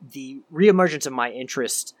reemergence of my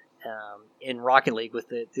interest in Rocket League with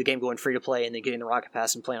the game going free to play and then getting the Rocket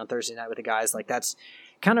Pass and playing on Thursday night with the guys, that's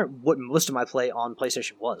kind of what most of my play on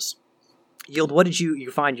PlayStation was. Yield, what did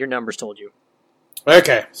you find your numbers told you?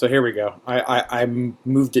 Okay, so here we go. I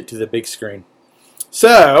moved it to the big screen.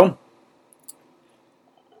 So,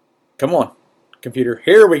 come on, computer.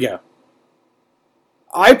 Here we go.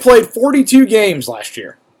 I played 42 games last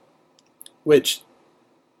year, which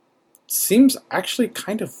seems actually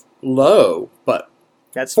kind of low, but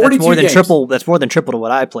that's more than games. Triple. That's more than triple to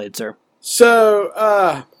what I played, sir.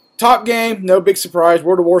 So, top game, no big surprise,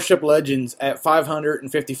 World of Warship Legends at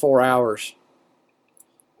 554 hours.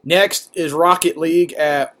 Next is Rocket League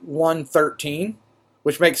at 113,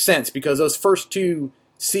 which makes sense because those first 2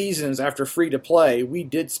 seasons after free to play, we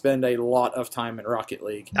did spend a lot of time in Rocket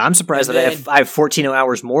League. I'm surprised that I have 14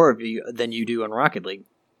 hours more than you do on Rocket League.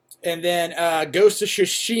 And then Ghost of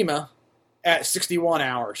Tsushima at 61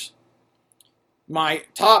 hours. My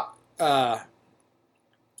top genre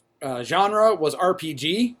was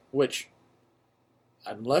RPG, which,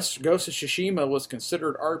 unless Ghost of Tsushima was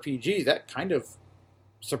considered RPG, that kind of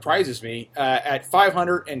surprises me, at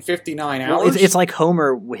 559 hours. Well, it's like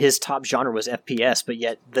Homer, his top genre was FPS, but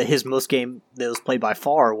yet his most game that was played by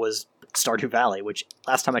far was Stardew Valley, which,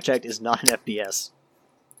 last time I checked, is not an FPS.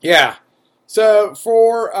 Yeah. So,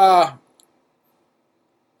 for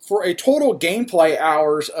a total gameplay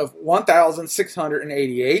hours of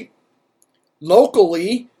 1,688,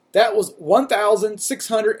 locally, that was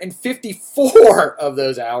 1,654 of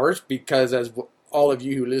those hours, because as all of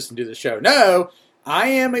you who listen to the show know, I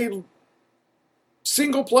am a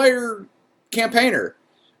single-player campaigner.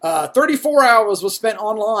 34 hours was spent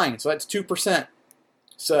online, so that's 2%.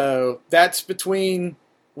 So that's between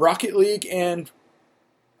Rocket League and,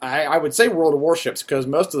 I would say, World of Warships, because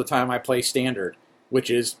most of the time I play Standard,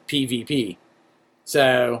 which is PvP.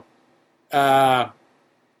 So,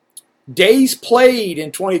 days played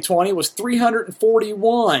in 2020 was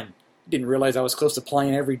 341. Didn't realize I was close to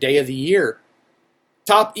playing every day of the year.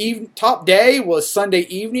 Top day was Sunday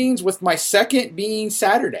evenings, with my second being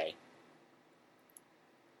Saturday.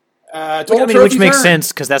 Which makes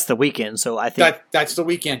sense because that's the weekend. So I think that's the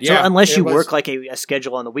weekend. Yeah. So unless you work like a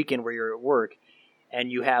schedule on the weekend where you're at work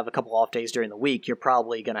and you have a couple off days during the week, you're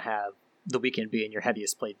probably going to have the weekend being your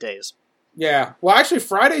heaviest played days. Yeah. Well, actually,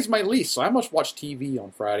 Friday's my least, so I must watch TV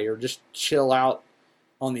on Friday or just chill out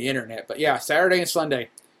on the internet. But yeah, Saturday and Sunday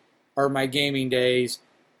are my gaming days.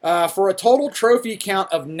 For a total trophy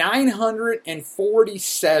count of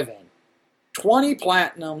 947. 20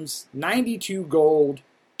 platinums, 92 gold,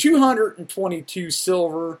 222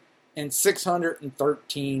 silver, and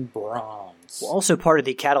 613 bronze. Well, also part of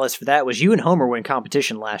the catalyst for that was you and Homer were in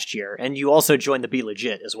competition last year, and you also joined the Be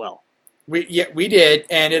Legit as well. We did,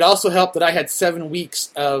 and it also helped that I had 7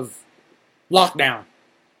 weeks of lockdown.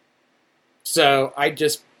 So I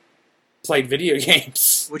just played video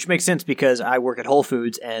games. Which makes sense because I work at Whole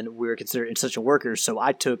Foods, and we're considered essential workers, so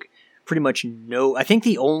I took pretty much I think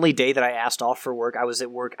the only day that I asked off for work, I was at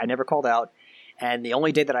work, I never called out, and the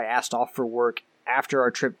only day that I asked off for work after our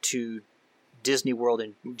trip to Disney World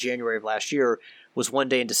in January of last year was one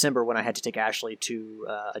day in December when I had to take Ashley to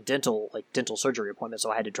a dental surgery appointment,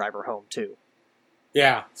 so I had to drive her home too.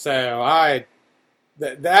 Yeah, so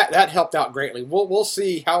that helped out greatly. We'll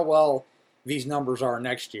see how well these numbers are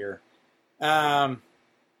next year. PlayStation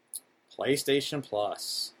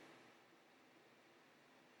Plus.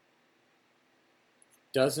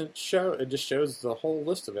 Doesn't show, it just shows the whole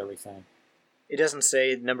list of everything. It doesn't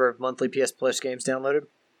say the number of monthly PS Plus games downloaded?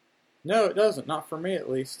 No, it doesn't. Not for me,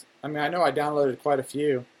 at least. I mean, I know I downloaded quite a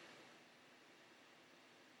few.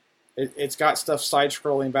 It's got stuff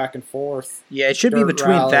side-scrolling back and forth. Yeah, it should be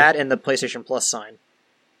between that and the PlayStation Plus sign.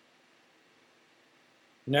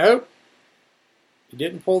 Nope. You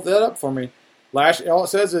didn't pull that up for me. All it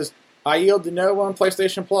says is, I yield to no on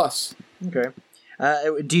PlayStation Plus. Okay.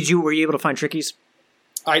 Were you able to find Trickies?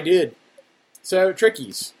 I did. So,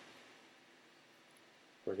 Trickies.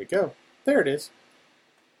 Where'd it go? There it is.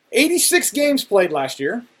 86 games played last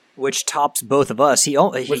year. Which tops both of us. He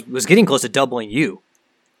was getting close to doubling you.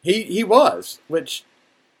 He was, which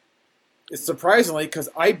is surprisingly because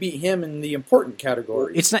I beat him in the important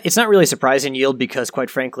category. It's not really surprising, Yield, because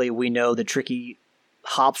quite frankly, we know that Tricky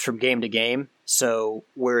hops from game to game. So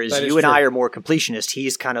whereas you and I are more completionist,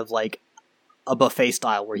 he's kind of like a buffet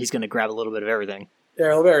style where he's going to grab a little bit of everything. Yeah,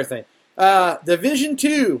 a little bit of everything. Division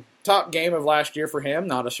 2, top game of last year for him.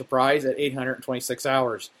 Not a surprise at 826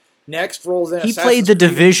 hours. Next rolls in. He played the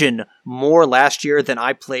Division more last year than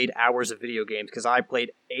I played hours of video games because I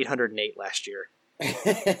played 808 last year.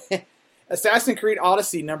 Assassin's Creed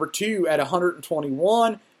Odyssey, number 2 at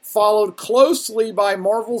 121, followed closely by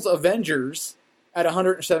Marvel's Avengers at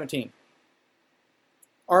 117.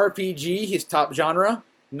 RPG, his top genre,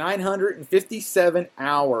 957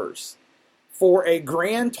 hours, for a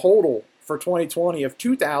grand total for 2020 of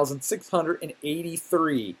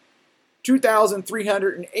 2,683.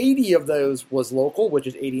 2,380 of those was local, which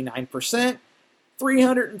is 89%.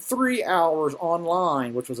 303 hours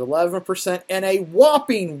online, which was 11%, and a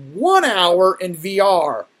whopping 1 hour in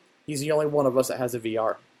VR. He's the only one of us that has a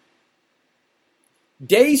VR.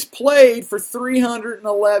 Days played for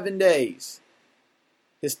 311 days.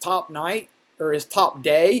 His top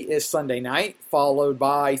day is Sunday night, followed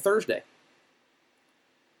by Thursday.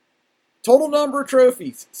 Total number of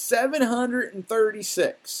trophies,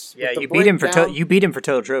 736. Yeah, you beat him for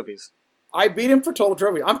total trophies. I beat him for total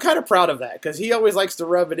trophies. I'm kind of proud of that because he always likes to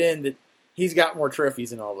rub it in that he's got more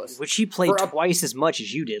trophies than all of us. Which he played twice as much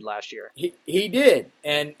as you did last year. He did.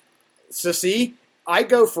 And so see, I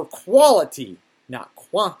go for quality, not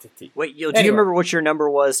quantity. Wait, do you remember what your number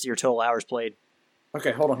was, your total hours played?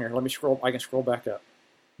 Okay, hold on here. Let me scroll. I can scroll back up.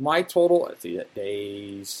 My total, let's see,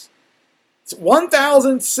 days. It's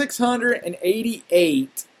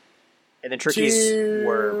 1,688. And the Trickies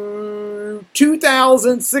were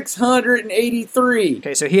 2,683.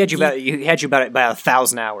 Okay, so he had you about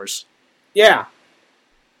 1,000 hours. Yeah.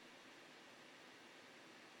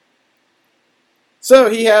 So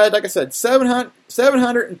he had, like I said,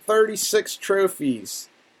 736 trophies.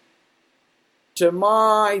 To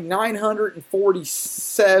my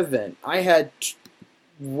 947, I had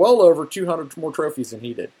well over 200 more trophies than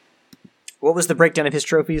he did. What was the breakdown of his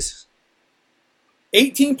trophies?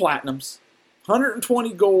 18 platinums,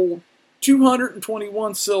 120 gold,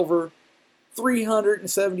 221 silver,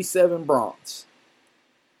 377 bronze.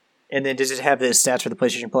 And then does it have the stats for the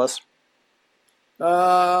PlayStation Plus?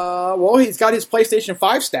 Well, he's got his PlayStation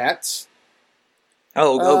 5 stats.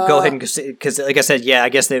 Oh, go ahead, because like I said, yeah, I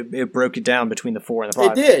guess it broke it down between the 4 and the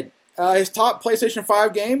 5. It did. His top PlayStation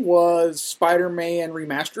 5 game was Spider-Man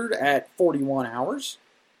Remastered at 41 hours.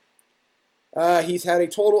 He's had a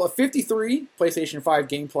total of 53 PlayStation 5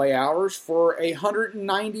 gameplay hours for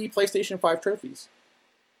 190 PlayStation 5 trophies.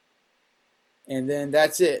 And then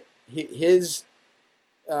that's it. His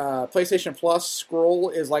PlayStation Plus scroll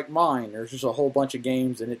is like mine. There's just a whole bunch of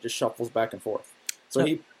games, and it just shuffles back and forth. So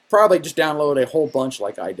he probably just downloaded a whole bunch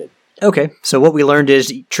like I did. Okay, so what we learned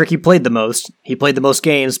is Tricky played the most. He played the most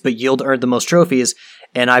games, but Yield earned the most trophies,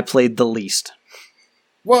 and I played the least.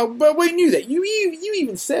 Well, but we knew that. You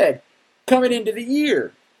even said coming into the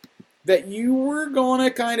year that you were going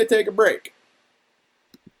to kind of take a break.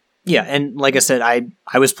 Yeah, and like I said,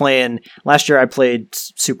 I was playing... Last year I played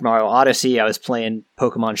Super Mario Odyssey, I was playing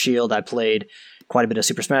Pokemon Shield, I played quite a bit of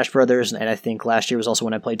Super Smash Brothers, and I think last year was also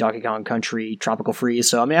when I played Donkey Kong Country Tropical Freeze.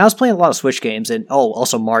 So, I mean, I was playing a lot of Switch games, and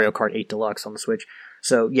also Mario Kart 8 Deluxe on the Switch.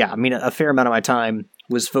 So, yeah, I mean, a fair amount of my time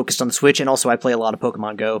was focused on the Switch, and also I play a lot of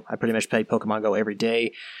Pokemon Go. I pretty much play Pokemon Go every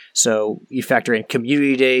day. So, you factor in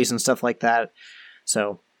community days and stuff like that.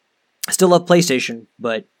 So, I still love PlayStation,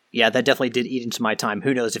 but yeah, that definitely did eat into my time.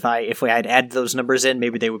 Who knows, if we had added those numbers in,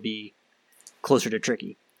 maybe they would be closer to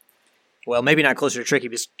Tricky. Well, maybe not closer to Tricky,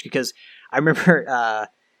 because I remember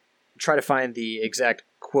try to find the exact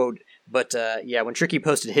quote, but yeah, when Tricky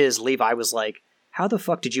posted his, Levi was like, "How the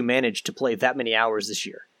fuck did you manage to play that many hours this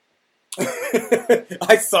year?"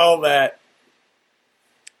 I saw that.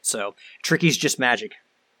 So Tricky's just magic.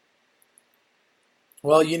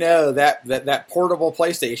 Well, you know that portable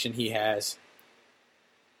PlayStation he has.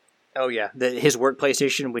 Oh yeah, his work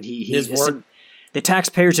PlayStation when his work. The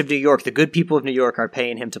taxpayers of New York, the good people of New York, are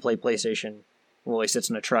paying him to play PlayStation while he sits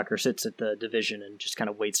in a truck or sits at the division and just kind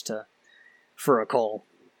of waits for a call.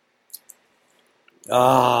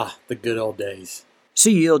 Ah, the good old days. So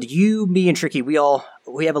Yield, you, me, and Tricky, we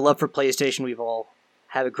have a love for PlayStation. We've all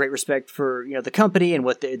have a great respect for the company and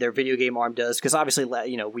what their video game arm does, because obviously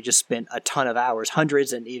we just spent a ton of hours,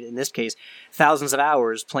 hundreds, and even in this case thousands of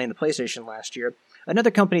hours playing the PlayStation last year.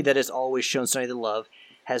 Another company that has always shown Sony the love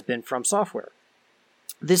has been From Software.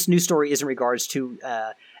 This news story is in regards to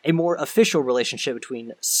a more official relationship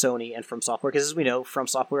between Sony and From Software, because as we know, From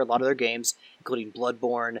Software, a lot of their games, including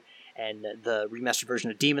Bloodborne and the remastered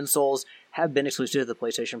version of Demon's Souls, have been exclusive to the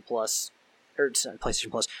PlayStation Plus,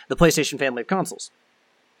 the PlayStation family of consoles.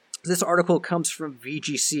 This article comes from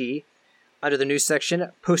VGC under the news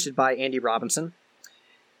section, posted by Andy Robinson.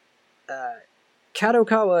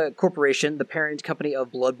 Kadokawa Corporation, the parent company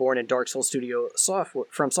of Bloodborne and Dark Souls studio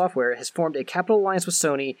From Software, has formed a capital alliance with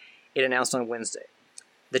Sony, it announced on Wednesday.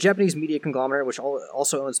 The Japanese media conglomerate, which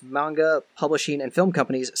also owns manga, publishing, and film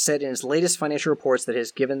companies, said in its latest financial reports that it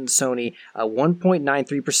has given Sony a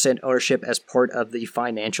 1.93% ownership as part of the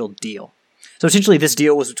financial deal. So essentially this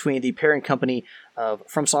deal was between the parent company of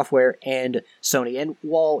From Software and Sony, and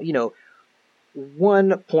while,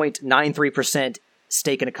 1.93%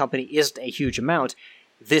 stake in a company isn't a huge amount,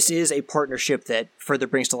 this is a partnership that further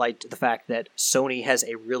brings to light the fact that Sony has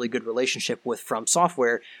a really good relationship with From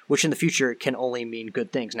Software, which in the future can only mean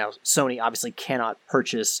good things. Now, Sony obviously cannot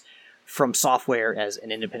purchase From Software as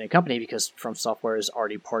an independent company because From Software is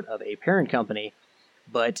already part of a parent company.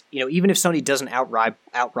 But even if Sony doesn't outright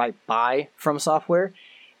buy From Software,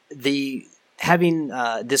 having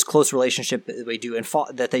this close relationship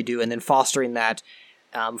that they do, and then fostering that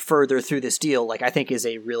further through this deal, I think is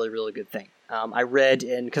a really, really good thing. I read,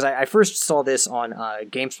 because I first saw this on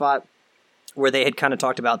GameSpot, where they had kind of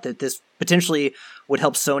talked about that this potentially would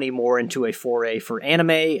help Sony more into a foray for anime,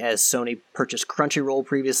 as Sony purchased Crunchyroll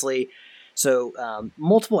previously. So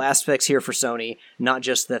multiple aspects here for Sony, not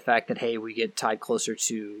just the fact that, hey, we get tied closer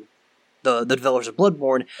to the developers of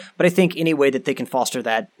Bloodborne, but I think any way that they can foster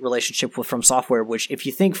that relationship with From Software, which if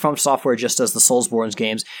you think From Software just does the Soulsborne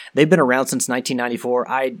games, they've been around since 1994.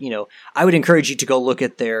 I would encourage you to go look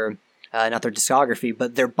at their, not their discography,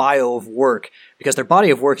 but their bio of work, because their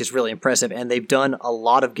body of work is really impressive, and they've done a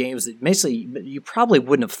lot of games that basically you probably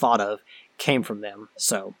wouldn't have thought of came from them.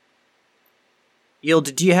 So,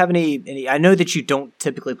 Yield, do you have any? I know that you don't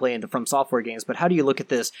typically play into From Software games, but how do you look at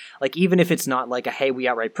this? Even if it's not like a, hey, we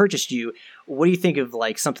outright purchased you, what do you think of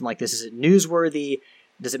something like this? Is it newsworthy?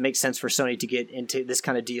 Does it make sense for Sony to get into this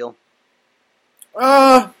kind of deal?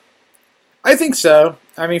 I think so.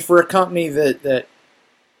 I mean, for a company that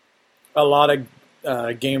a lot of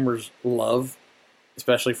gamers love,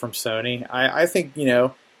 especially from Sony, I think,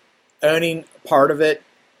 owning part of it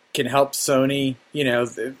can help Sony.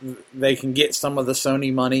 They can get some of the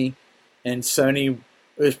Sony money, and Sony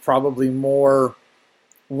is probably more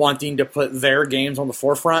wanting to put their games on the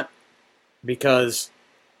forefront because,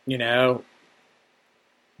 they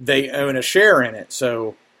own a share in it.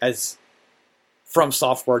 So as From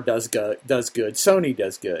Software does good, Sony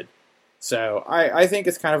does good. So I think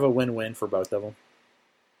it's kind of a win-win for both of them.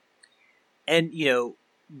 And,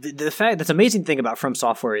 the fact that's amazing thing about From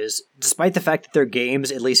Software is, despite the fact that their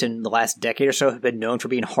games, at least in the last decade or so, have been known for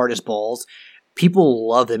being hard as balls, people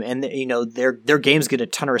love them, and their games get a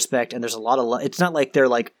ton of respect. And there's a lot of love. It's not like they're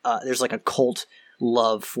like there's like a cult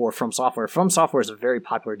love for From Software. From Software is a very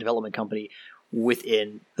popular development company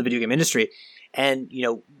within the video game industry, and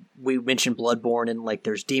we mentioned Bloodborne and like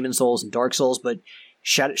there's Demon Souls and Dark Souls, but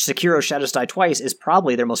Sekiro: Shadows Die Twice is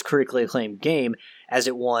probably their most critically acclaimed game, as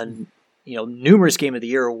it won numerous Game of the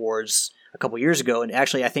Year awards a couple years ago, and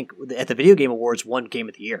actually I think at the Video Game Awards won Game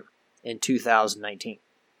of the Year in 2019.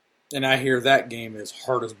 And I hear that game is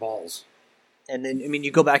hard as balls. And then,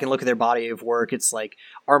 you go back and look at their body of work, it's like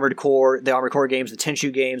the Armored Core games, the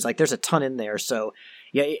Tenchu games, like there's a ton in there. So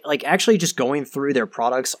yeah, like actually just going through their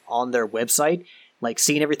products on their website, like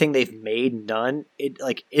seeing everything they've made and done,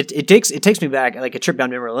 it takes me back like a trip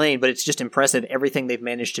down memory lane, but it's just impressive everything they've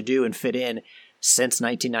managed to do and fit in since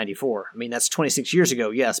 1994. That's 26 years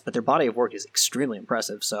ago, yes, but their body of work is extremely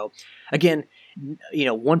impressive. So again,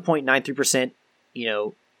 1.93%,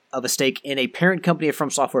 of a stake in a parent company of From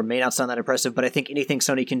Software may not sound that impressive, but I think anything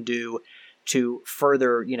Sony can do to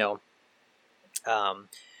further, to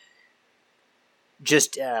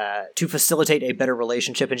facilitate a better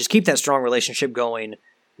relationship and just keep that strong relationship going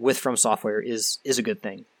with From Software is a good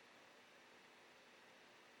thing.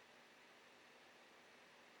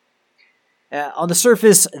 On the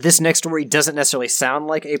surface, this next story doesn't necessarily sound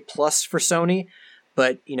like a plus for Sony,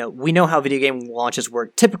 but we know how video game launches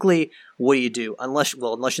work. Typically, what do? Unless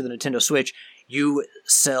you're the Nintendo Switch, you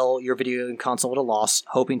sell your video game console at a loss,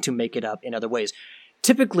 hoping to make it up in other ways.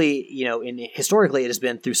 Typically, historically, it has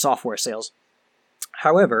been through software sales.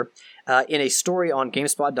 However, in a story on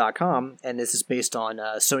GameSpot.com, and this is based on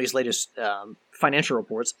Sony's latest financial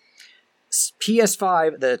reports,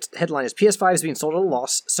 PS5, the headline is PS5 is being sold at a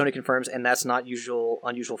loss, Sony confirms, and that's not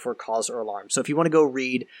unusual for cause or alarm. So if you want to go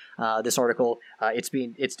read this article,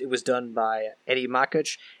 it was done by Eddie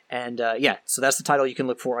Makuch, and so that's the title you can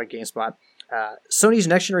look for on GameSpot. Sony's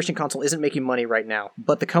next generation console isn't making money right now,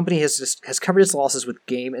 but the company has covered its losses with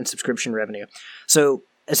game and subscription revenue. So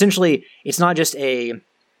essentially, it's not just a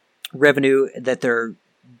revenue that they're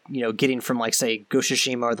getting from like say Ghost of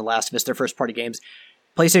Tsushima or The Last of Us, their first party games.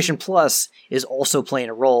 PlayStation Plus is also playing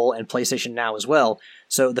a role, and PlayStation Now as well.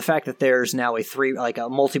 So the fact that there's now a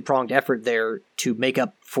multi-pronged effort there to make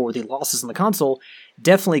up for the losses in the console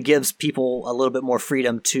definitely gives people a little bit more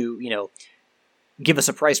freedom to, give us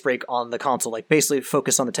a price break on the console. Like basically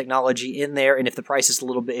focus on the technology in there, and if the price is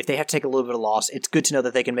if they have to take a little bit of loss, it's good to know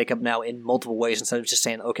that they can make up now in multiple ways instead of just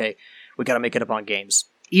saying, okay, we got to make it up on games.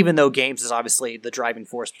 Even though games is obviously the driving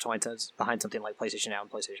force behind something like PlayStation Now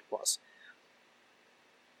and PlayStation Plus.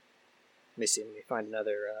 Let me find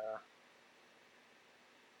another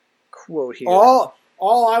quote here. All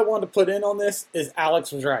I want to put in on this is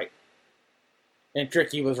Alex was right, and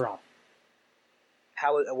Tricky was wrong.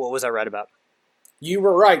 What was I right about? You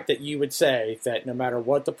were right that you would say that no matter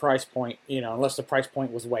what the price point, unless the price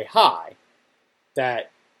point was way high, that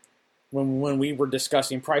when we were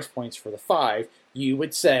discussing price points for the 5, you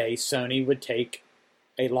would say Sony would take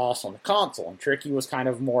a loss on the console, and Tricky was kind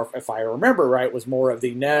of more, if I remember right, was more of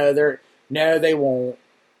the no, they won't.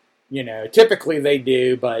 Typically they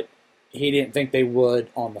do, but he didn't think they would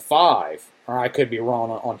on the 5. Or I could be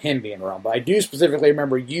wrong on him being wrong. But I do specifically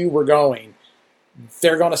remember you were going,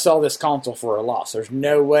 they're going to sell this console for a loss. There's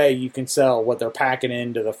no way you can sell what they're packing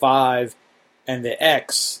into the 5 and the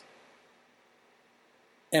X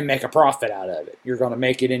and make a profit out of it. You're going to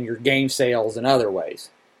make it in your game sales and other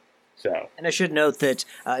ways. So. And I should note that,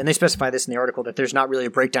 and they specify this in the article, that there's not really a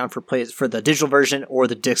breakdown for the digital version or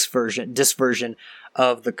the disc version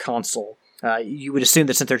of the console. You would assume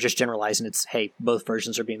that since they're just generalizing, it's, hey, both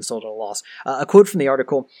versions are being sold at a loss. A quote from the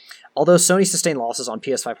article: although Sony sustained losses on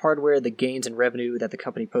PS5 hardware, the gains in revenue that the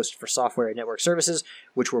company posted for software and network services,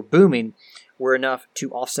 which were booming, were enough to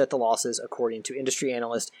offset the losses, according to industry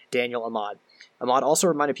analyst Daniel Ahmad. Ahmad also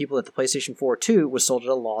reminded people that the PlayStation 4 2 was sold at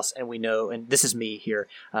a loss, and we know, and this is me here,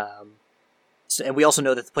 and we also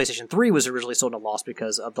know that the PlayStation 3 was originally sold at a loss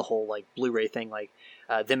because of the whole Blu-ray thing,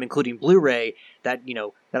 them including Blu-ray, that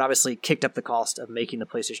obviously kicked up the cost of making the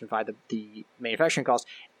PlayStation 5, the manufacturing cost,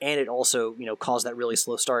 and it also caused that really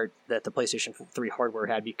slow start that the PlayStation 3 hardware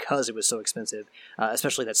had because it was so expensive,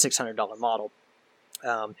 especially that $600 model.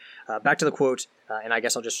 Back to the quote, and I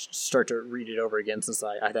guess I'll just start to read it over again since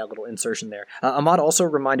I had that little insertion there. Ahmad also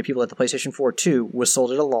reminded people that the PlayStation 4 2 was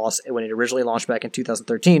sold at a loss when it originally launched back in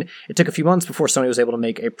 2013. It took a few months before Sony was able to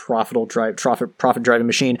make a profit-driving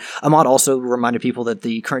machine. Ahmad also reminded people that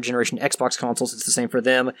the current generation Xbox consoles, it's the same for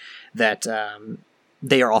them, that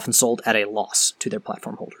they are often sold at a loss to their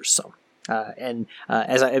platform holders. So.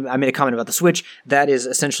 As I made a comment about the Switch, that is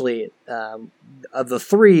essentially, of the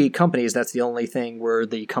three companies, that's the only thing where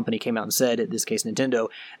the company came out and said, in this case Nintendo,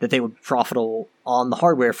 that they would be profitable on the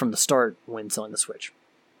hardware from the start when selling the Switch.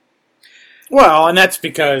 Well, and that's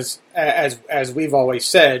because, as we've always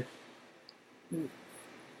said,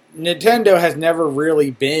 Nintendo has never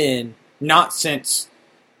really been, not since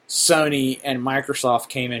Sony and Microsoft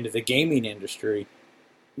came into the gaming industry,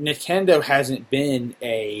 Nintendo hasn't been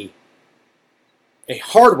a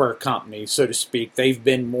hardware company, so to speak. They've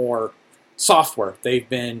been more software. They've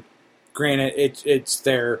been, granted, it's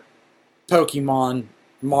their Pokemon,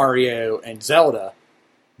 Mario, and Zelda,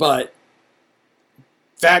 but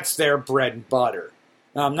that's their bread and butter.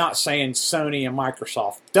 Now, I'm not saying Sony and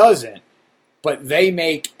Microsoft doesn't, but they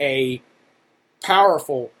make a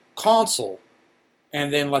powerful console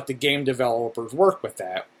and then let the game developers work with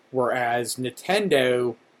that. Whereas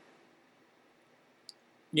Nintendo,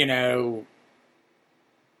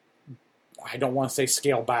 I don't want to say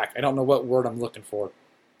scale back. I don't know what word I'm looking for.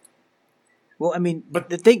 Well, I mean, but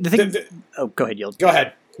the thing. Oh, go ahead, Yield. Go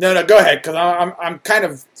ahead. No, go ahead, because I'm kind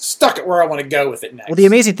of stuck at where I want to go with it next. Well, the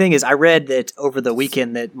amazing thing is, I read that over the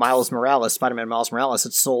weekend that Spider-Man Miles Morales,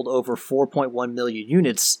 had sold over 4.1 million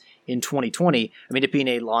units in 2020. I mean, it being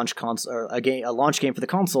a launch console, or a launch game for the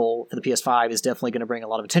console for the PS5 is definitely going to bring a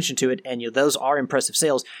lot of attention to it, and those are impressive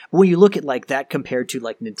sales. But when you look at like that compared to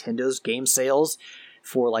like Nintendo's game sales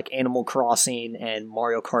for like Animal Crossing and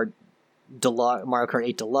Mario Kart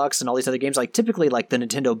 8 Deluxe and all these other games, like typically like the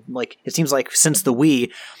Nintendo, like it seems like since the Wii,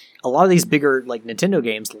 a lot of these bigger like Nintendo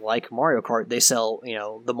games like Mario Kart, they sell,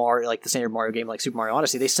 the Mario, like the standard Mario game like Super Mario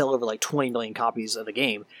Odyssey, they sell over like 20 million copies of the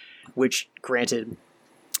game, which granted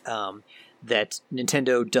that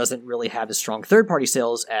Nintendo doesn't really have as strong third-party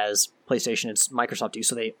sales as PlayStation and Microsoft do,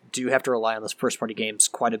 so they do have to rely on those first-party games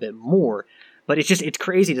quite a bit more. But it's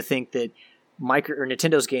crazy to think that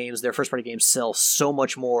Nintendo's games, their first-party games, sell so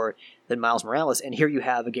much more than Miles Morales, and here you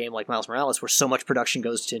have a game like Miles Morales where so much production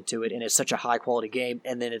goes into it, and it's such a high-quality game,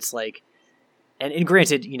 and then it's like, and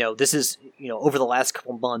granted, this is, over the last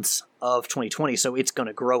couple months of 2020, so it's going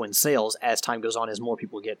to grow in sales as time goes on, as more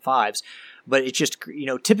people get fives, but it's just,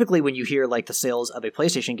 typically when you hear like the sales of a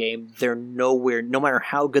PlayStation game, they're nowhere, no matter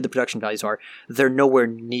how good the production values are, they're nowhere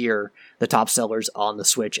near the top sellers on the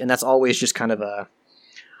Switch, and that's always just kind of a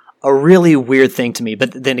really weird thing to me.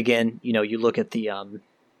 But then again, you look at the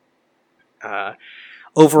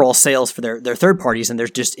overall sales for their third parties, and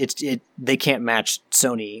there's just they can't match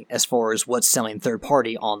Sony as far as what's selling third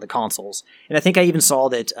party on the consoles. And I think I even saw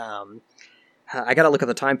that I got to look at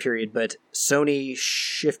the time period, but Sony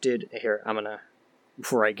shifted here.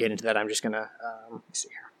 Before I get into that, I'm just gonna let's see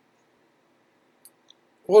here.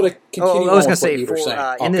 Well, to continue, I was gonna say go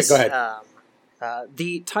ahead.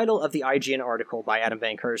 The title of the IGN article by Adam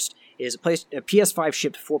Bankhurst is PS5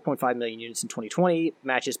 shipped 4.5 million units in 2020,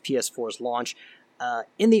 matches PS4's launch.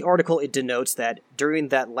 In the article, it denotes that during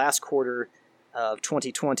that last quarter of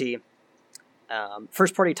 2020,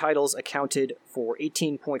 first-party titles accounted for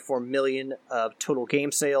 18.4 million of total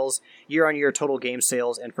game sales. Year-on-year total game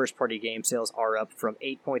sales and first-party game sales are up from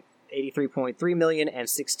 83.3 million and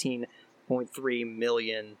 16.3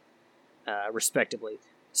 million, respectively.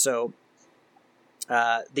 So,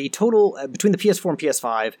 the total, between the PS4 and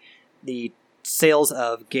PS5, the sales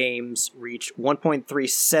of games reached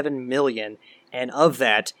 1.37 million, and of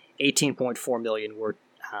that, 18.4 million were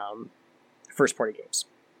first-party games.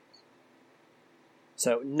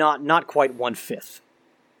 So not quite 1/5.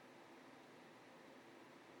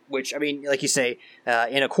 Which, I mean, like you say,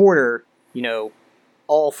 in a quarter,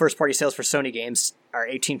 all first-party sales for Sony games are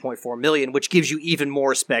 18.4 million, which gives you even more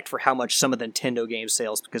respect for how much some of the Nintendo games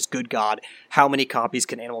sales, because good God, how many copies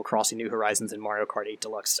can Animal Crossing New Horizons and Mario Kart 8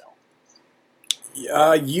 Deluxe sell?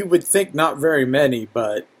 You would think not very many,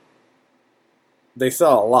 but they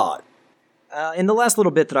sell a lot. In the last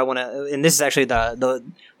little bit that I want to, and this is actually the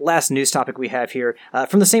last news topic we have here,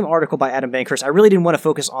 from the same article by Adam Bankhurst, I really didn't want to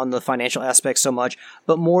focus on the financial aspects so much,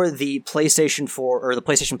 but more the PlayStation 4, or the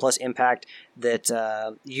PlayStation Plus impact that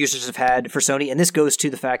users have had for Sony, and this goes to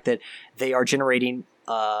the fact that they are generating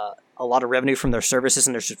a lot of revenue from their services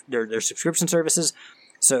and their subscription services,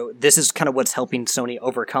 so this is kind of what's helping Sony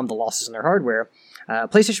overcome the losses in their hardware.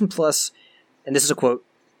 PlayStation Plus, and this is a quote,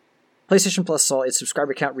 PlayStation Plus saw its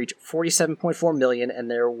subscriber count reach 47.4 million,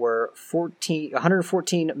 and there were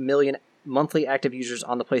 114 million monthly active users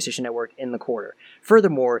on the PlayStation Network in the quarter.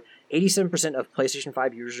 Furthermore, 87% of PlayStation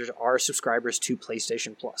 5 users are subscribers to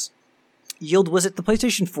PlayStation Plus. Yield, was it the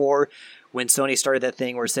PlayStation 4 when Sony started that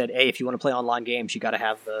thing where it said, hey, if you want to play online games, you got to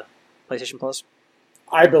have the PlayStation Plus?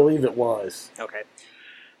 I believe it was. Okay.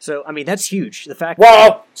 So, I mean, that's huge. The fact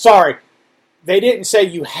sorry. They didn't say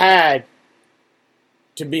you had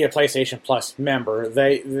to be a PlayStation Plus member.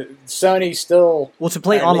 Sony still... Well, to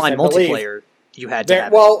play online multiplayer, you had to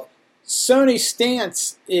have it. Well, Sony's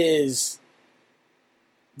stance is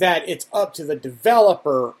that it's up to the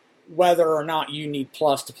developer whether or not you need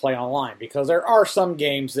Plus to play online, because there are some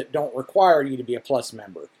games that don't require you to be a Plus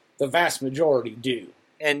member. The vast majority do.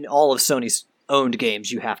 And all of Sony's owned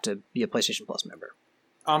games, you have to be a PlayStation Plus member.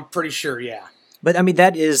 I'm pretty sure, yeah. But, I mean,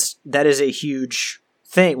 that is a huge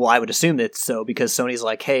thing. Well, I would assume that's so, because Sony's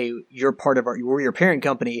like, hey, you're part of we're your parent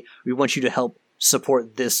company. We want you to help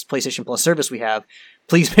support this PlayStation Plus service we have.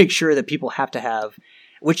 Please make sure that people have to have,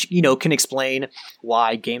 which, can explain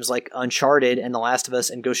why games like Uncharted and The Last of Us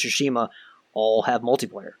and Ghost of Tsushima all have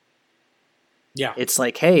multiplayer. Yeah. It's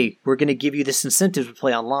like, hey, we're going to give you this incentive to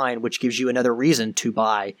play online, which gives you another reason to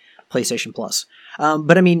buy PlayStation Plus.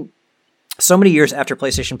 But, I mean, so many years after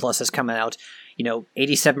PlayStation Plus has come out,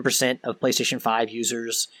 87% of PlayStation 5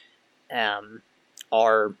 users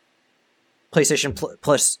are PlayStation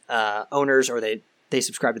Plus owners, or they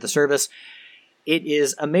subscribe to the service. It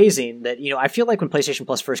is amazing that, I feel like when PlayStation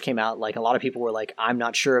Plus first came out, like, a lot of people were like, I'm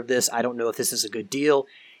not sure of this. I don't know if this is a good deal.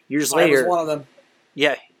 Years later... I was one of them.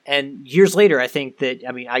 Yeah, and years later, I think that,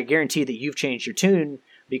 I guarantee that you've changed your tune,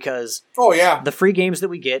 because the free games that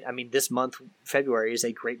we get, this month, February, is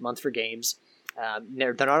a great month for games.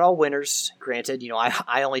 They're not all winners, granted.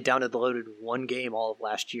 I only downloaded one game all of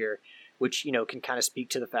last year, which, can kind of speak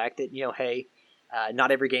to the fact that, hey, not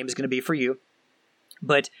every game is going to be for you.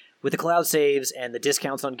 But with the cloud saves and the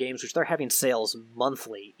discounts on games, which they're having sales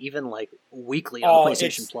monthly, even like weekly on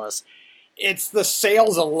PlayStation Plus. It's the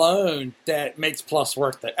sales alone that makes Plus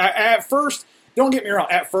worth it. At first, don't get me wrong,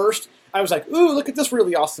 at first, I was like, ooh, look at this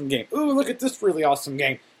really awesome game. Ooh, look at this really awesome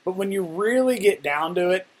game. But when you really get down to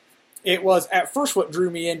it, it was, at first what drew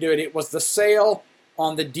me into it, it was the sale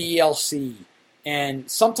on the DLC.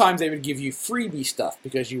 And sometimes they would give you freebie stuff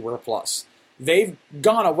because you were a Plus. They've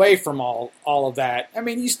gone away from all of that.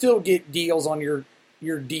 You still get deals on your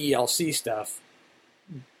DLC stuff.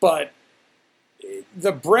 But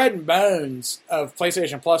the bread and bones of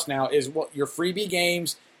PlayStation Plus now is what your freebie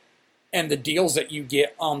games and the deals that you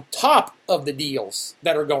get on top of the deals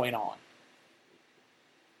that are going on.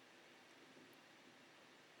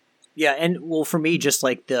 Yeah, and well, for me, just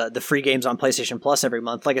like the free games on PlayStation Plus every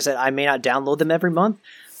month, like I said, I may not download them every month,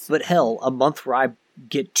 but hell, a month where I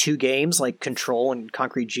get 2 games like Control and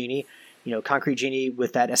Concrete Genie, Concrete Genie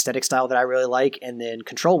with that aesthetic style that I really like, and then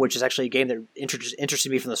Control, which is actually a game that interested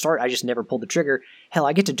me from the start. I just never pulled the trigger. Hell,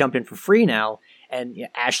 I get to jump in for free now, and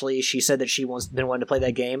Ashley, she said that she been wanting to play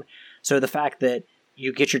that game. So the fact that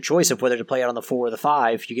you get your choice of whether to play it on the 4 or the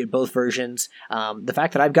 5, you get both versions. The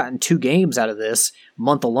fact that I've gotten 2 games out of this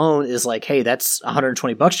month alone is like, hey, that's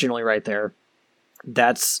 $120 generally right there.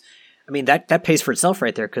 That's... that pays for itself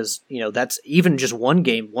right there, because, that's even just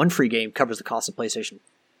one free game covers the cost of PlayStation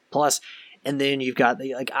Plus. And then you've got,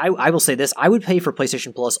 like, I will say this, I would pay for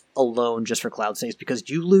PlayStation Plus alone just for cloud saves, because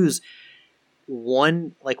you lose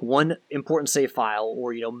one important save file,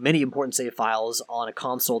 or, many important save files on a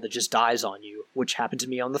console that just dies on you, which happened to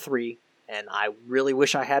me on the 3, and I really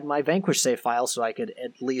wish I had my Vanquish save file so I could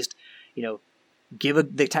at least,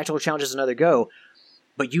 give the Tactical Challenges another go.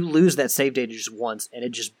 But you lose that save data just once, and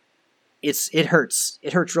it hurts.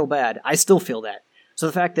 It hurts real bad. I still feel that. So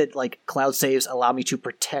the fact that, like, cloud saves allow me to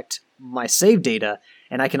protect my save data,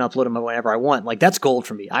 and I can upload them whenever I want, like, that's gold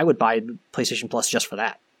for me. I would buy PlayStation Plus just for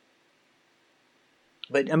that.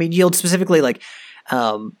 But, Yield, specifically, like,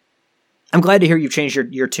 I'm glad to hear you've changed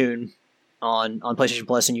your tune on PlayStation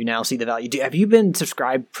Plus, and you now see the value. Have you been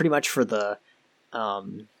subscribed pretty much for the...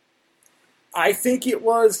 I think it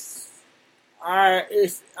was... I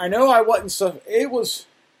know I wasn't... So it was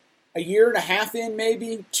a year and a half in,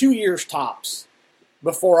 maybe 2 years tops,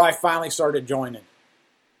 before I finally started joining.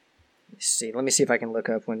 Let me see if I can look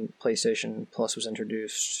up when PlayStation Plus was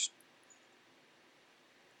introduced.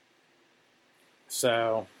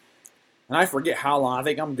 So, and I forget how long. I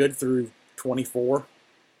think I'm good through 24.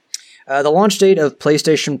 The launch date of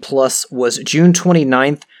PlayStation Plus was June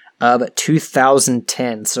 29th of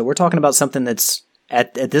 2010. So we're talking about something that's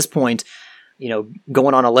at this point,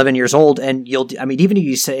 going on 11 years old. And even if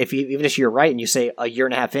you say, even if you're right and you say a year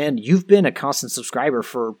and a half in, you've been a constant subscriber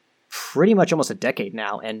for pretty much almost a decade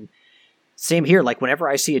now, and same here. Like whenever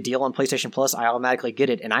I see a deal on PlayStation Plus, I automatically get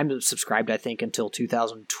it, and I'm subscribed, I think, until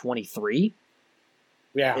 2023.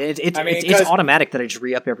 Yeah, it's automatic that I just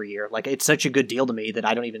re-up every year. Like it's such a good deal to me that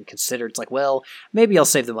I don't even consider. It's like, well, maybe I'll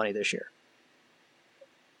save the money this year.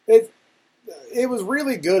 It was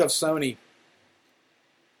really good of Sony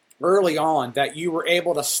early on that you were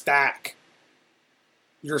able to stack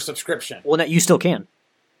your subscription. Well, no, you still can.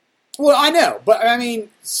 Well, I know, but I mean,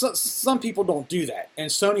 some people don't do that, and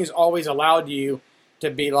Sony's always allowed you to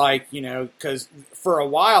be like, because for a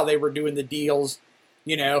while they were doing the deals,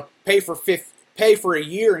 pay for a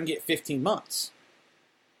year and get 15 months.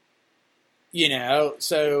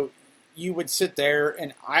 So you would sit there,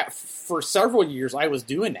 and for several years I was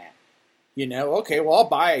doing that. Okay, well I'll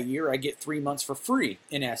buy a year, I get 3 months for free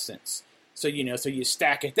in essence. So so you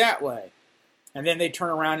stack it that way, and then they turn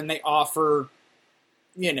around and they offer.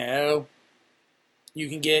 You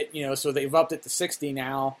can get, so they've upped it to 60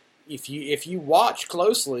 now. If you watch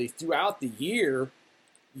closely throughout the year,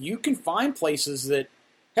 you can find places that,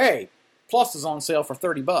 hey, Plus is on sale for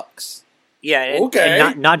 $30. Yeah, okay.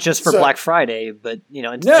 And not just for Black Friday, but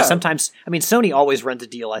sometimes. I mean, Sony always runs a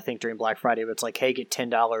deal. I think during Black Friday, but it's like, hey, get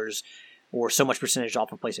 $10 or so much percentage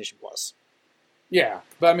off of PlayStation Plus. Yeah,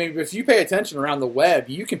 but I mean, if you pay attention around the web,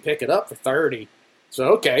 you can pick it up for 30. So,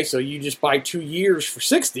 okay, so you just buy 2 years for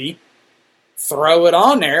 60, throw it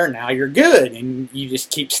on there, now you're good. And you just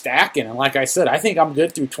keep stacking. And like I said, I think I'm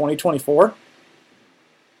good through 2024.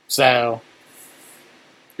 So,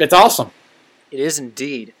 it's awesome. It is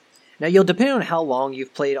indeed. Now, depending on how long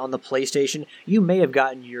you've played on the PlayStation, you may have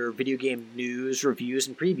gotten your video game news, reviews,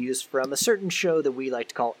 and previews from a certain show that we like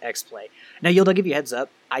to call X-Play. Now, I'll give you a heads up.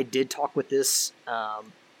 I did talk about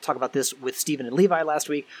this with Steven and Levi last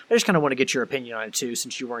week. I just kind of want to get your opinion on it too,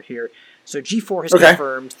 since you weren't here. So G4 has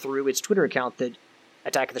confirmed through its Twitter account that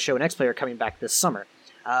Attack of the Show and X-Play are coming back this summer.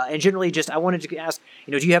 And generally, I wanted to ask,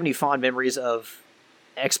 do you have any fond memories of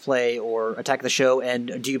X-Play or Attack of the Show,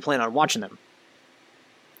 and do you plan on watching them?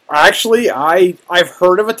 Actually, I've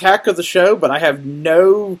heard of Attack of the Show, but I have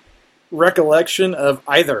no recollection of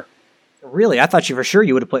either. Really? I thought you for sure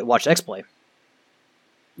you would have watched X-Play.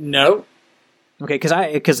 No. Okay,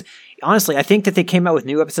 because honestly, I think that they came out with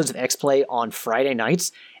new episodes of X-Play on Friday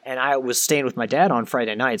nights, and I was staying with my dad on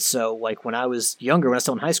Friday nights. So, like, when I was younger, when I was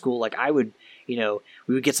still in high school, like, I would, we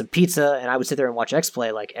would get some pizza, and I would sit there and watch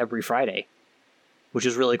X-Play, like, every Friday, which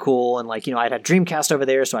was really cool. And, like, I'd had Dreamcast over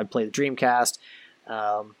there, so I'd play the Dreamcast.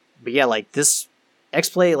 But yeah, like, this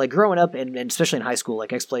X-Play, like, growing up, and especially in high school,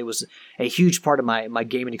 like, X-Play was a huge part of my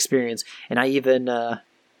gaming experience, and I even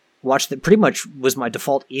watched it. Pretty much was my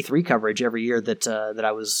default E3 coverage every year that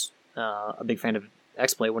I was a big fan of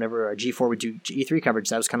X-Play. Whenever G4 would do E3 coverage,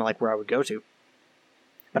 that was kind of like where I would go to.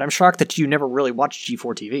 But I'm shocked that you never really watched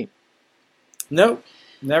G4 TV. Nope,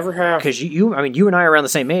 never have. Because you and I are around the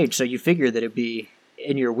same age, so you figure that it'd be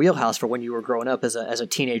in your wheelhouse for when you were growing up as a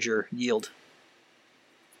teenager. Yield.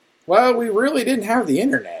 Well, we really didn't have the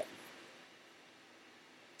internet,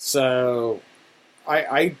 so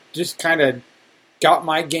I just kind of got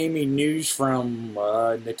my gaming news from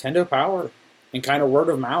Nintendo Power and kind of word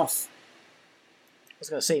of mouth. I was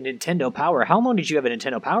going to say Nintendo Power. How long did you have a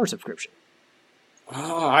Nintendo Power subscription?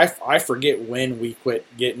 Oh, I forget when we quit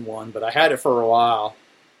getting one, but I had it for a while.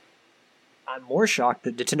 I'm more shocked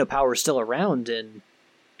that Nintendo Power is still around, and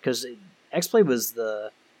because X-Play was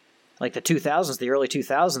the 2000s, the early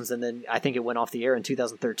 2000s, and then I think it went off the air in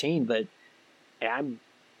 2013. But I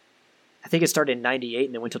think it started in 98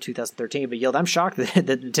 and then went till 2013. But I'm shocked that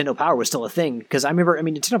Nintendo Power was still a thing, because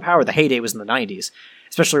Nintendo Power, the heyday was in the 90s,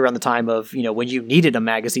 especially around the time of when you needed a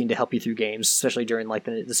magazine to help you through games, especially during like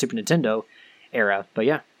the Super Nintendo era. But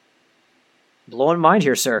yeah, blowing my mind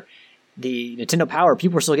here, sir. The Nintendo Power,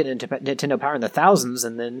 people were still getting into Nintendo Power in the thousands,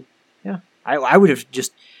 and then I would have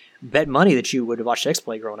just bet money that you would have watched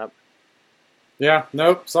X-Play growing up. Yeah,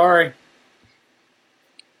 nope, sorry.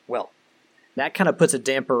 Well, that kind of puts a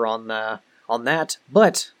damper on that.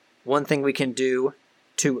 But one thing we can do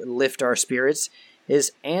to lift our spirits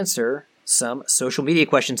is answer some social media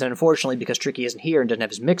questions. And unfortunately, because Tricky isn't here and doesn't have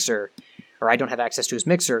his mixer, or I don't have access to his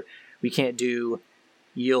mixer, we can't do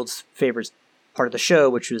Yield's favorite part of the show,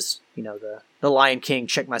 which was the Lion King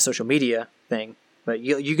check my social media thing. But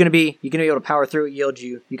you're gonna be able to power through it, Yield.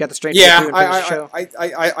 You got the strength to get through and finish the show.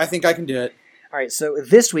 I think I can do it. All right, so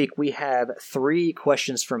this week we have 3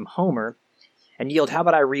 questions from Homer. And Yield, how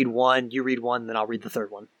about I read one, you read one, then I'll read the third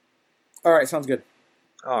one. All right, sounds good.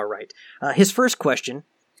 All right. His first question: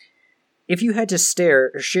 if you had to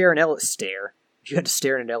stare in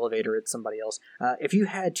an elevator at somebody else, if you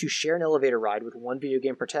had to share an elevator ride with one video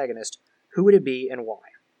game protagonist, who would it be and why?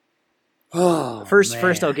 Oh, First,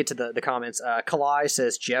 man. I'll get to the comments. Kalai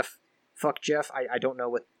says, Jeff. Fuck Jeff. I don't know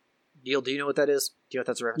what... Neil, do you know what that is? Do you know what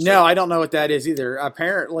that's a reference to? No, I don't know what that is either.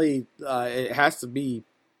 Apparently, it has to be...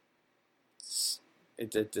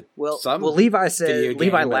 Well, some Levi said... video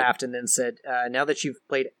Levi game, but- laughed and then said, now that you've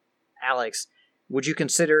played Alex, would you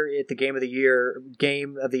consider it the game of the year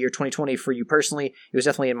 2020 for you personally? It was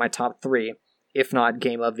definitely in my top 3, if not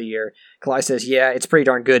game of the year. Kalai says, yeah, it's pretty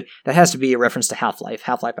darn good. That has to be a reference to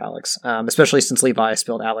Half-Life Alex, especially since Levi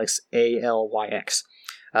spelled Alex Alyx.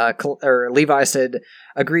 Levi said,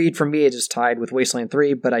 agreed, for me it is tied with Wasteland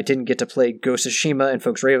 3, but I didn't get to play Ghost of Tsushima and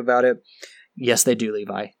folks rave about it. Yes, they do,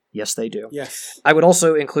 Levi. Yes, they do. Yes. I would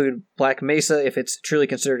also include Black Mesa if it's truly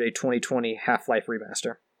considered a 2020 Half-Life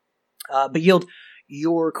remaster. But Yield,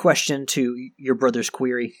 your question to your brother's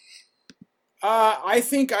query. I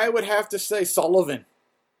think I would have to say Sullivan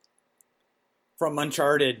from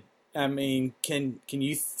Uncharted. I mean, can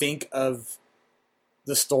you think of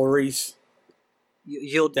the stories?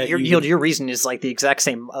 Yield, That your reason is like the exact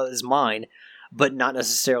same as mine, but not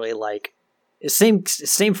necessarily like same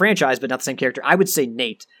franchise, but not the same character. I would say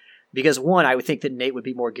Nate, because one, I would think that Nate would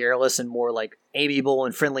be more garrulous and more like amiable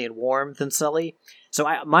and friendly and warm than Sully. So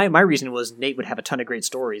my reason was Nate would have a ton of great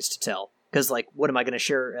stories to tell. Because like, what am I going to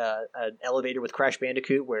share an elevator with Crash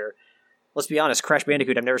Bandicoot? Where, let's be honest, Crash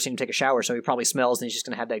Bandicoot, I've never seen him take a shower, so he probably smells, and he's just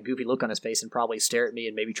going to have that goofy look on his face and probably stare at me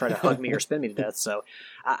and maybe try to hug me or spin me to death. So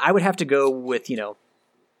I would have to go with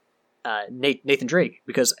Nathan Drake,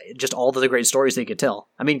 because just all of the great stories they could tell.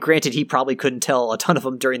 I mean, granted, he probably couldn't tell a ton of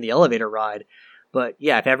them during the elevator ride, but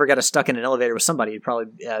yeah, if I ever got stuck in an elevator with somebody, it'd probably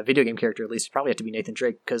a video game character at least, it'd probably have to be Nathan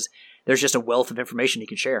Drake, because there's just a wealth of information he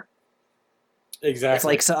could share.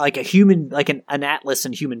 Exactly. It's like a human, like an Atlas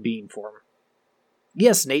in human being form.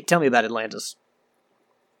 Yes, Nate, tell me about Atlantis.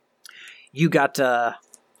 You got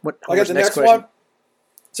what? I got the next one.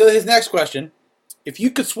 So his next question: if you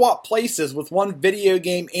could swap places with one video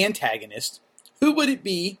game antagonist, who would it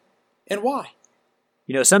be, and why?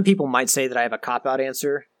 You know, some people might say that I have a cop-out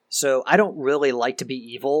answer. So I don't really like to be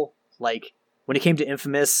evil. Like, when it came to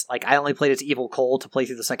Infamous, like, I only played as Evil Cole to play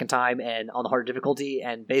through the second time and on the hard difficulty,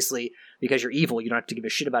 and basically, because you're evil, you don't have to give a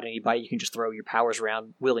shit about anybody, you can just throw your powers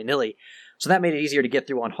around willy-nilly. So that made it easier to get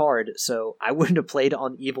through on hard, so I wouldn't have played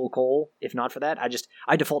on Evil Cole if not for that.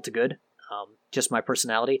 I default to good, just my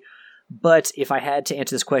personality. But if I had to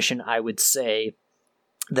answer this question, I would say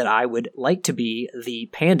that I would like to be the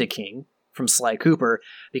Panda King from Sly Cooper,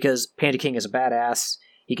 because Panda King is a badass.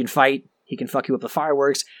 He can fight, he can fuck you up with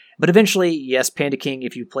fireworks, but eventually, yes, Panda King,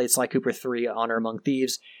 if you played Sly Cooper 3, Honor Among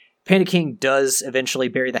Thieves, Panda King does eventually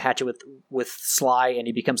bury the hatchet with Sly, and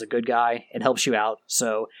he becomes a good guy and helps you out.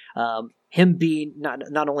 So, him being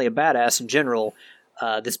not only a badass in general,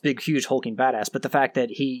 this big, huge, hulking badass, but the fact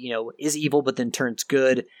that he, is evil but then turns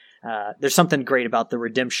good, there's something great about the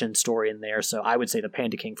redemption story in there, so I would say the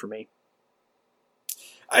Panda King for me.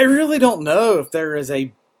 I really don't know if there is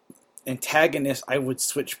a antagonist I would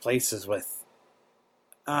switch places with.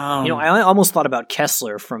 I almost thought about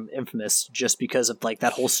Kessler from Infamous just because of like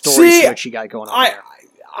that whole story switch you got going on there.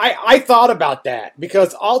 I thought about that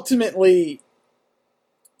because ultimately,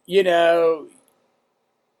 if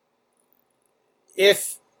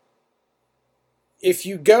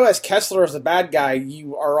you go as Kessler as the bad guy,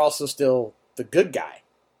 you are also still the good guy.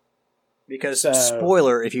 Because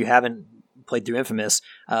spoiler, if you haven't played through Infamous,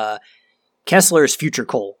 Kessler's future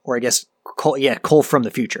Cole, or I guess Cole from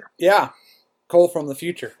the future. Yeah, Cole from the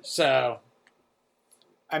future. So,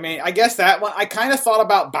 I mean, I guess that one, I kind of thought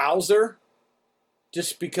about Bowser,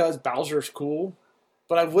 just because Bowser's cool,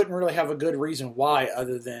 but I wouldn't really have a good reason why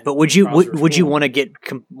other than. But would you want to get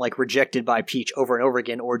rejected by Peach over and over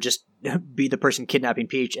again, or just be the person kidnapping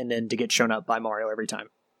Peach and then to get shown up by Mario every time?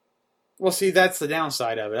 Well, see, that's the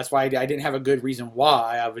downside of it. That's why I didn't have a good reason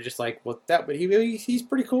why. I was just like, well, but he's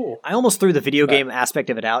pretty cool. I almost threw the video game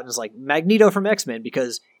aspect of it out and was like, Magneto from X-Men,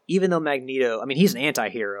 because even though Magneto, I mean, he's an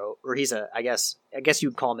anti-hero, or he's I guess you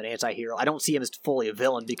would call him an anti-hero. I don't see him as fully a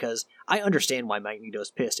villain because I understand why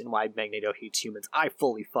Magneto's pissed and why Magneto hates humans. I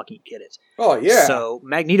fully fucking get it. Oh, yeah. So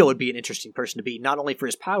Magneto would be an interesting person to be, not only for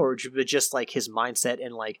his power, but just like his mindset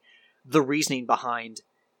and like the reasoning behind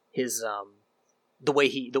his the way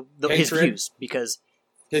his views, because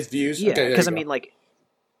his views, yeah, because I mean, like,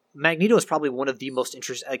 Magneto is probably one of the most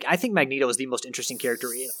interesting. Like, I think Magneto is the most interesting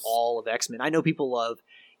character in all of X-Men. I know people love,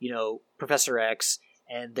 Professor X,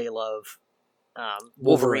 and they love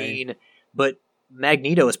Wolverine, but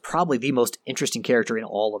Magneto is probably the most interesting character in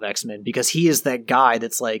all of X-Men because he is that guy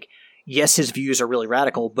that's like, yes, his views are really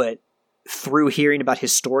radical, but through hearing about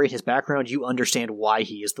his story, his background, you understand why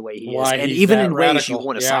he is the way he is, and even in ways you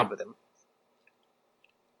want to side with him.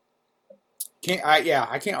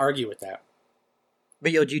 I can't argue with that.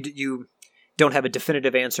 But you don't have a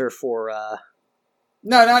definitive answer for.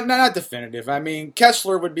 No, not definitive. I mean,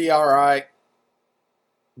 Kessler would be all right.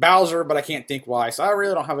 Bowser, but I can't think why. So I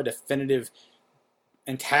really don't have a definitive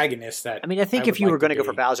antagonist that. I mean, I think if you were going to go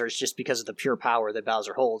for Bowser, it's just because of the pure power that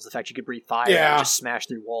Bowser holds. The fact you could breathe fire and just smash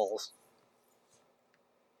through walls.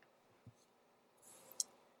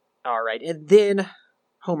 All right, and then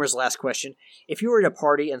Homer's last question. If you were at a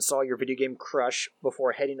party and saw your video game crush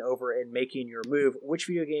before heading over and making your move, which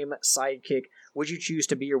video game sidekick would you choose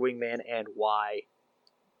to be your wingman and why?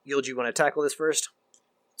 Yield, you want to tackle this first?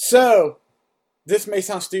 So, this may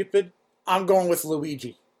sound stupid. I'm going with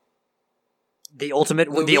Luigi. The ultimate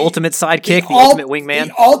sidekick, the ultimate wingman?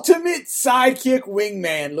 The ultimate sidekick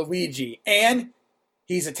wingman, Luigi. And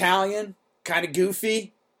he's Italian, kind of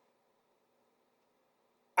goofy.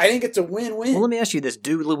 I think it's a win-win. Well, let me ask you this.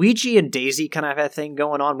 Do Luigi and Daisy kind of have a thing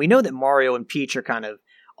going on? We know that Mario and Peach are kind of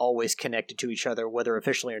always connected to each other, whether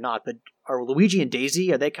officially or not, but are Luigi and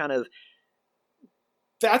Daisy, are they kind of...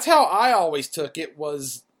 That's how I always took it,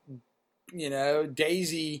 was,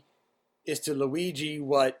 Daisy is to Luigi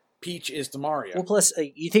what Peach is to Mario. Well, plus,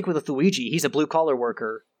 you think with Luigi, he's a blue-collar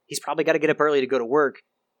worker. He's probably got to get up early to go to work.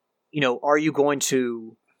 Are you going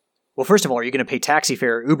to... Well, first of all, are you going to pay taxi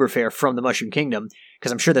fare, Uber fare from the Mushroom Kingdom?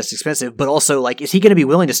 Because I'm sure that's expensive. But also, is he going to be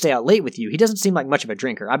willing to stay out late with you? He doesn't seem like much of a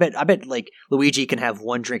drinker. I bet, Luigi can have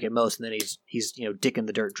one drink at most, and then he's dick in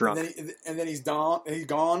the dirt drunk. And then he's gone.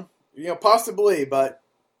 Possibly, but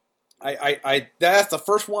I that's the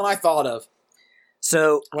first one I thought of.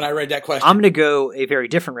 So when I read that question, I'm going to go a very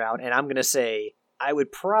different route, and I'm going to say I would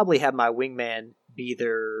probably have my wingman be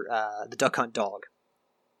the Duck Hunt dog.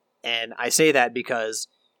 And I say that because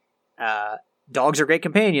dogs are great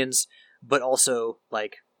companions, but also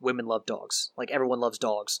women love dogs. Everyone loves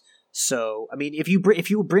dogs. So I mean, if you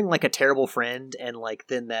bring a terrible friend and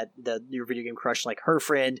then your video game crush, her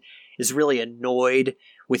friend is really annoyed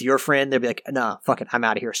with your friend, they'll be like, nah, fuck it, I'm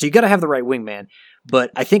out of here. So you got to have the right wingman. But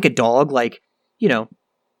I think a dog, the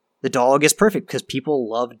dog is perfect because people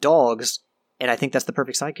love dogs, and I think that's the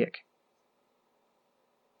perfect sidekick.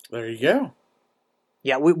 There you go.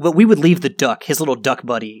 Yeah, we would leave the duck, his little duck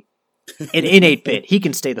buddy, in 8-bit. He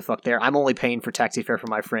can stay the fuck there. I'm only paying for taxi fare for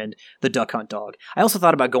my friend, the Duck Hunt dog. I also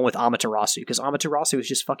thought about going with Amaterasu, because Amaterasu is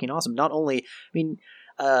just fucking awesome. Not only,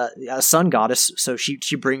 a sun goddess, so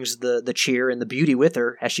she brings the cheer and the beauty with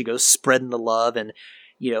her as she goes spreading the love and,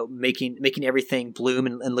 making everything bloom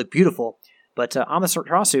and look beautiful. But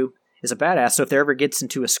Amaterasu is a badass, so if there ever gets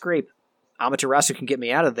into a scrape, Amaterasu can get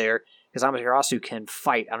me out of there, because Amaterasu can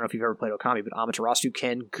fight. I don't know if you've ever played Okami, but Amaterasu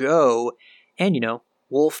can go, and,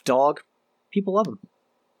 wolf, dog, people love him.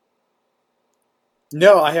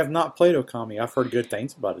 No, I have not played Okami. I've heard good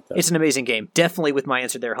things about it, though. It's an amazing game. Definitely with my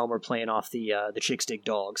answer there, Homer, playing off the chicks dig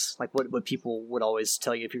dogs. What people would always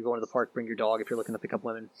tell you if you're going to the park, bring your dog if you're looking to pick up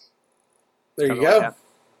women. There you go.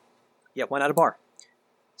 Yeah, why not a bar?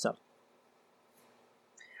 So.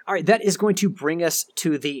 All right, that is going to bring us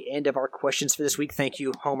to the end of our questions for this week. Thank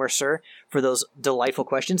you, Homer, sir, for those delightful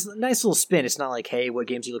questions. Nice little spin. It's not like, hey, what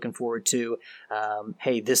games are you looking forward to?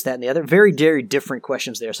 Hey, this, that, and the other. Very, very different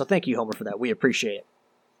questions there. So thank you, Homer, for that. We appreciate it.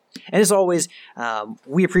 And as always,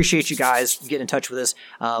 we appreciate you guys getting in touch with us.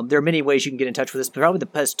 There are many ways you can get in touch with us, but probably the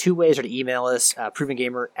best two ways are to email us,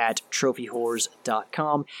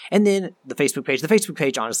 provengamer@trophyhorrors.com, and then the Facebook page. The Facebook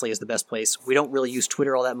page, honestly, is the best place. We don't really use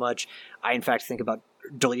Twitter all that much. I, in fact, think about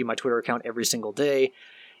deleting my Twitter account every single day.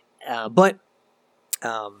 But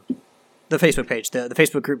the Facebook page, the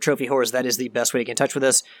Facebook group Trophy Horrors, that is the best way to get in touch with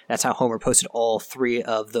us. That's how Homer posted all three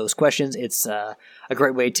of those questions. It's a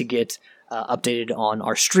great way to get updated on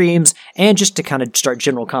our streams and just to kind of start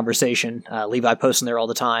general conversation. Levi posts in there all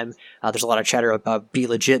the time. There's a lot of chatter about Be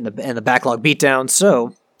Legit and the Backlog Beatdown.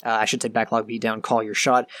 So I should say Backlog Beatdown, call your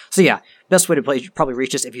shot. So yeah, best way to probably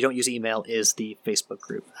reach us if you don't use email is the Facebook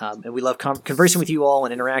group. And we love conversing with you all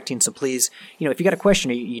and interacting. So please, if you got a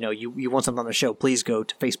question, you want something on the show, please go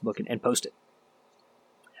to Facebook and post it.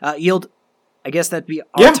 Yield, I guess that'd be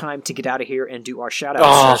our time to get out of here and do our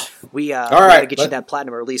shout-outs. So we got to get you that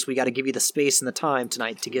platinum, or at least we got to give you the space and the time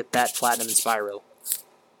tonight to get that platinum in Spyro.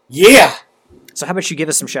 Yeah! So how about you give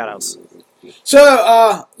us some shout-outs?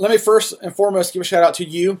 So, let me first and foremost give a shout-out to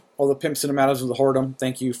you, all the pimps and the madams of the whoredom.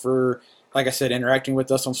 Thank you for, like I said, interacting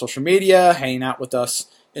with us on social media, hanging out with us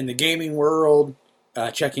in the gaming world,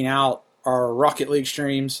 checking out our Rocket League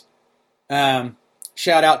streams.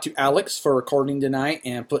 Shout out to Alex for recording tonight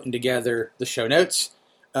and putting together the show notes.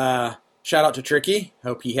 Shout out to Tricky.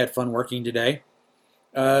 Hope he had fun working today.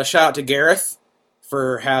 Shout out to Gareth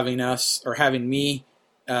for having me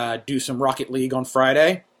do some Rocket League on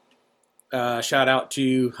Friday. Shout out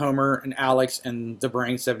to Homer and Alex and the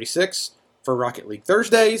Brain 76 for Rocket League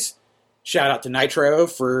Thursdays. Shout out to Nitro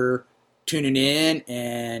for tuning in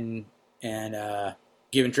and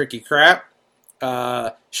giving Tricky crap.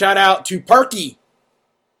 Shout out to Parky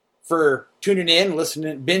for tuning in,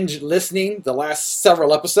 binge listening the last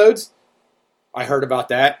several episodes. I heard about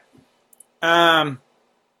that. Man,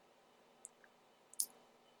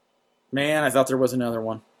 I thought there was another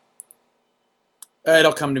one.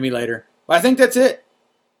 It'll come to me later. But I think that's it.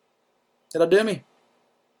 It'll do me.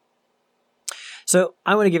 So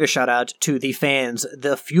I want to give a shout out to the fans,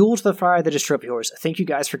 the fuel to the fire that is Trophy Horse. Thank you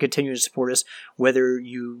guys for continuing to support us. Whether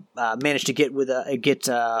you manage to get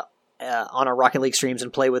on our Rocket League streams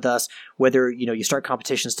and play with us, whether you start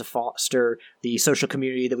competitions to foster the social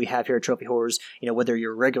community that we have here at Trophy Horrors, whether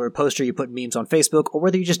you're a regular poster, you put memes on Facebook, or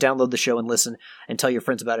whether you just download the show and listen and tell your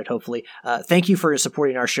friends about it, hopefully. Thank you for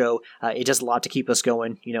supporting our show. It does a lot to keep us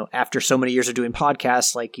going. After so many years of doing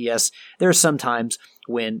podcasts, yes, there are some times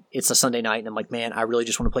when it's a Sunday night and I'm like, man, I really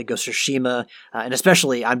just want to play Ghost of Tsushima. And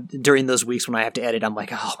especially during those weeks when I have to edit, I'm like,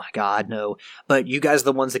 oh my God, no. But you guys are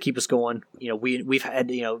the ones that keep us going. We've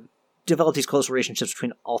had, developed these close relationships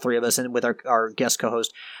between all three of us and with our guest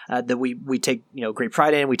co-host that we take great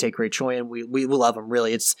pride in, we take great joy in, we love them.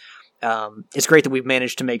 Really, it's great that we've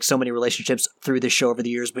managed to make so many relationships through this show over the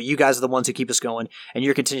years, but you guys are the ones who keep us going, and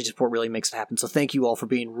your continued support really makes it happen. So thank you all for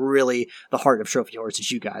being really the heart of Trophy Horrors.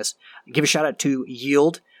 It's you guys. Give a shout out to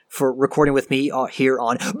Yield for recording with me here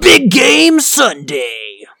on Big Game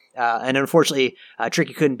Sunday. And unfortunately,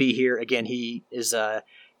 Tricky couldn't be here. Again, he is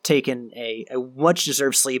taken a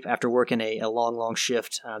much-deserved sleep after working a long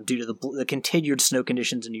shift due to the continued snow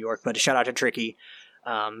conditions in New York. But a shout out to Tricky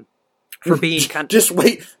for being kind of... Just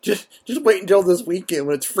wait until this weekend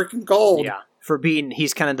when it's freaking cold. Yeah,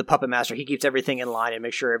 he's kind of the puppet master. He keeps everything in line and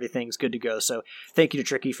makes sure everything's good to go. So thank you to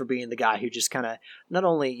Tricky for being the guy who just kind of not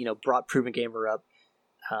only brought Proven Gamer up.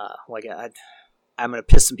 I'm going to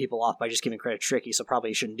piss some people off by just giving credit to Tricky, so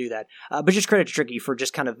probably shouldn't do that. But just credit to Tricky for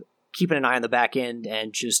just kind of keeping an eye on the back end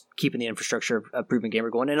and just keeping the infrastructure of Proven Gamer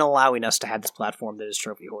going and allowing us to have this platform that is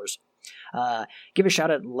Trophy Horrors. Give a shout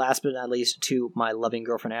out, last but not least, to my loving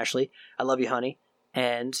girlfriend, Ashley. I love you, honey.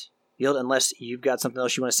 And Yield, unless you've got something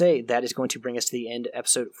else you want to say, that is going to bring us to the end of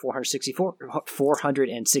episode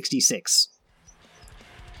 466.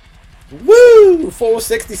 Woo!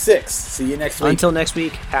 466. See you next week. Until next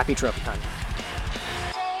week, happy trophy hunting.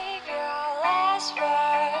 Save your last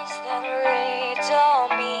words, then read to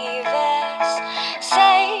me this.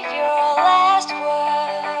 Save your last words.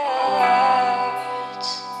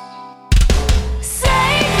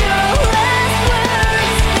 Save your last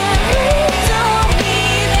words, then read to me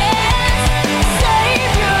this.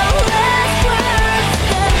 Save your last words,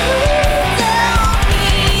 then read to me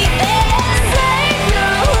this. Save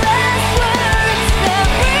your last words, then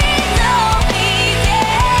read to me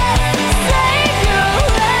this. Save your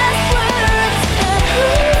last words, then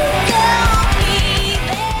read to me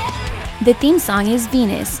this. The theme song is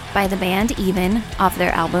Venus by the band Even off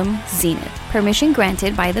their album Zenith. Permission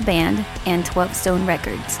granted by the band and 12 Stone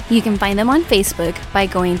Records. You can find them on Facebook by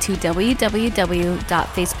going to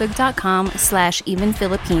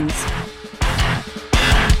www.facebook.com/evenphilippines.